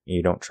 and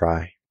you don't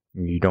try,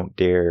 and you don't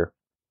dare,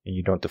 and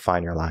you don't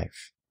define your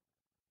life?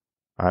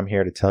 I'm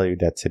here to tell you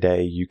that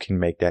today you can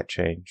make that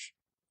change.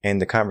 And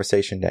the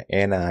conversation that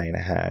Anna and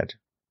I had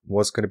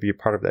was going to be a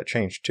part of that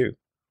change too,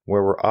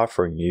 where we're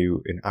offering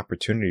you an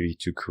opportunity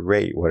to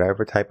create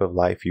whatever type of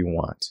life you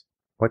want.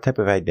 What type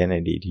of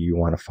identity do you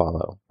want to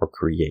follow or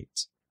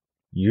create?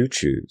 You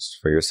choose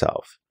for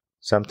yourself.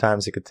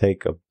 Sometimes it could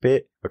take a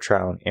bit of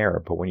trial and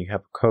error, but when you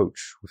have a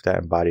coach with that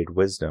embodied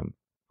wisdom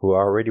who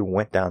already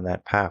went down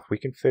that path, we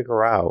can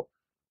figure out,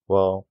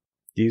 well,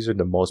 these are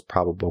the most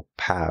probable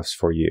paths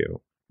for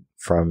you,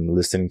 from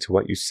listening to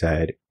what you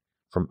said,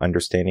 from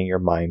understanding your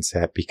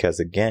mindset, because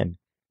again,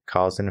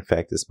 cause and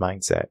effect is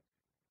mindset.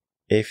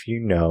 If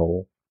you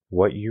know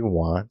what you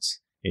want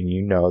and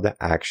you know the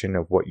action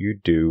of what you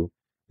do,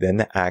 then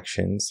the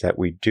actions that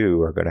we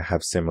do are going to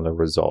have similar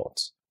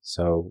results.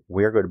 So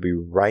we're going to be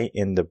right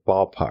in the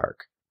ballpark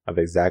of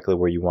exactly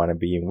where you want to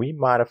be. And we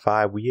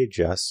modify, we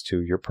adjust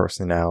to your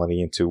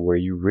personality and to where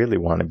you really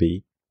want to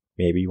be.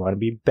 Maybe you want to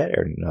be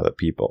better than other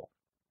people.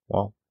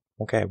 Well,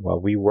 okay.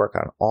 Well, we work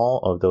on all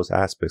of those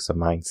aspects of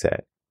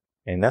mindset.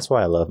 And that's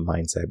why I love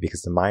mindset,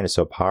 because the mind is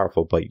so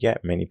powerful, but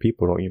yet many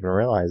people don't even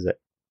realize it.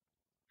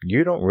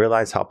 You don't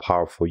realize how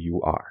powerful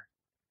you are.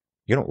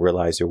 You don't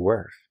realize your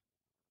worth.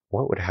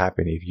 What would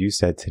happen if you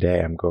said,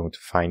 today I'm going to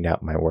find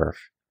out my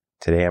worth?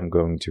 Today I'm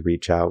going to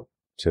reach out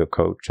to a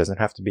coach. Doesn't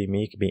have to be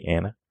me. It could be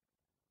Anna.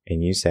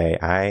 And you say,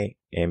 I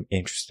am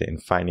interested in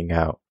finding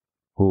out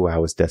who I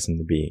was destined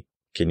to be.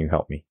 Can you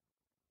help me?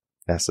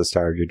 That's the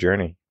start of your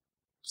journey.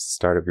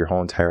 Start of your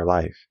whole entire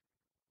life.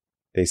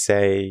 They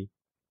say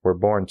we're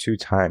born 2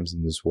 times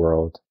in this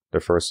world. The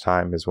first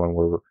time is when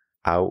we're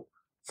out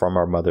from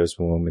our mother's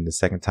womb. And the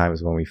second time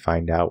is when we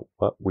find out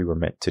what we were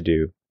meant to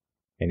do.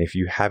 And if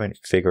you haven't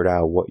figured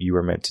out what you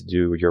were meant to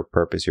do, your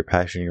purpose, your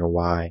passion, your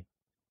why,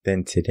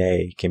 then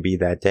today can be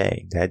that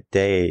day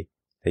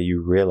that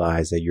you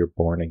realize that you're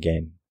born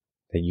again,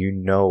 that you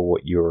know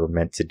what you were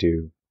meant to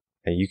do,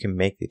 that you can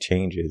make the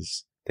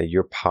changes, that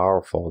you're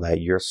powerful,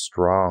 that you're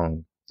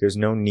strong. There's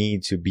no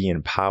need to be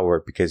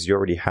empowered because you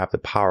already have the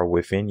power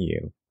within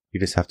you. You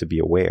just have to be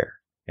aware.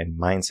 And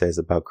mindset is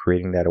about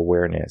creating that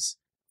awareness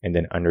and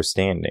then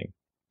understanding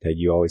that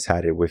you always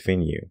had it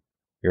within you.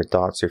 Your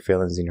thoughts, your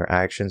feelings, and your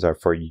actions are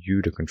for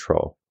you to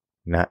control,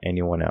 not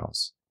anyone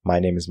else. My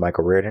name is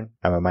Michael Reardon.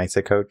 I'm a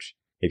mindset coach.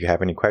 If you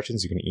have any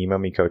questions, you can email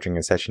me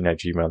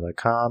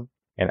coachinginsession@gmail.com,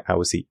 and I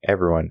will see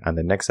everyone on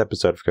the next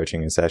episode of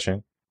Coaching in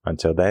Session.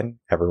 Until then,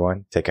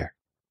 everyone, take care.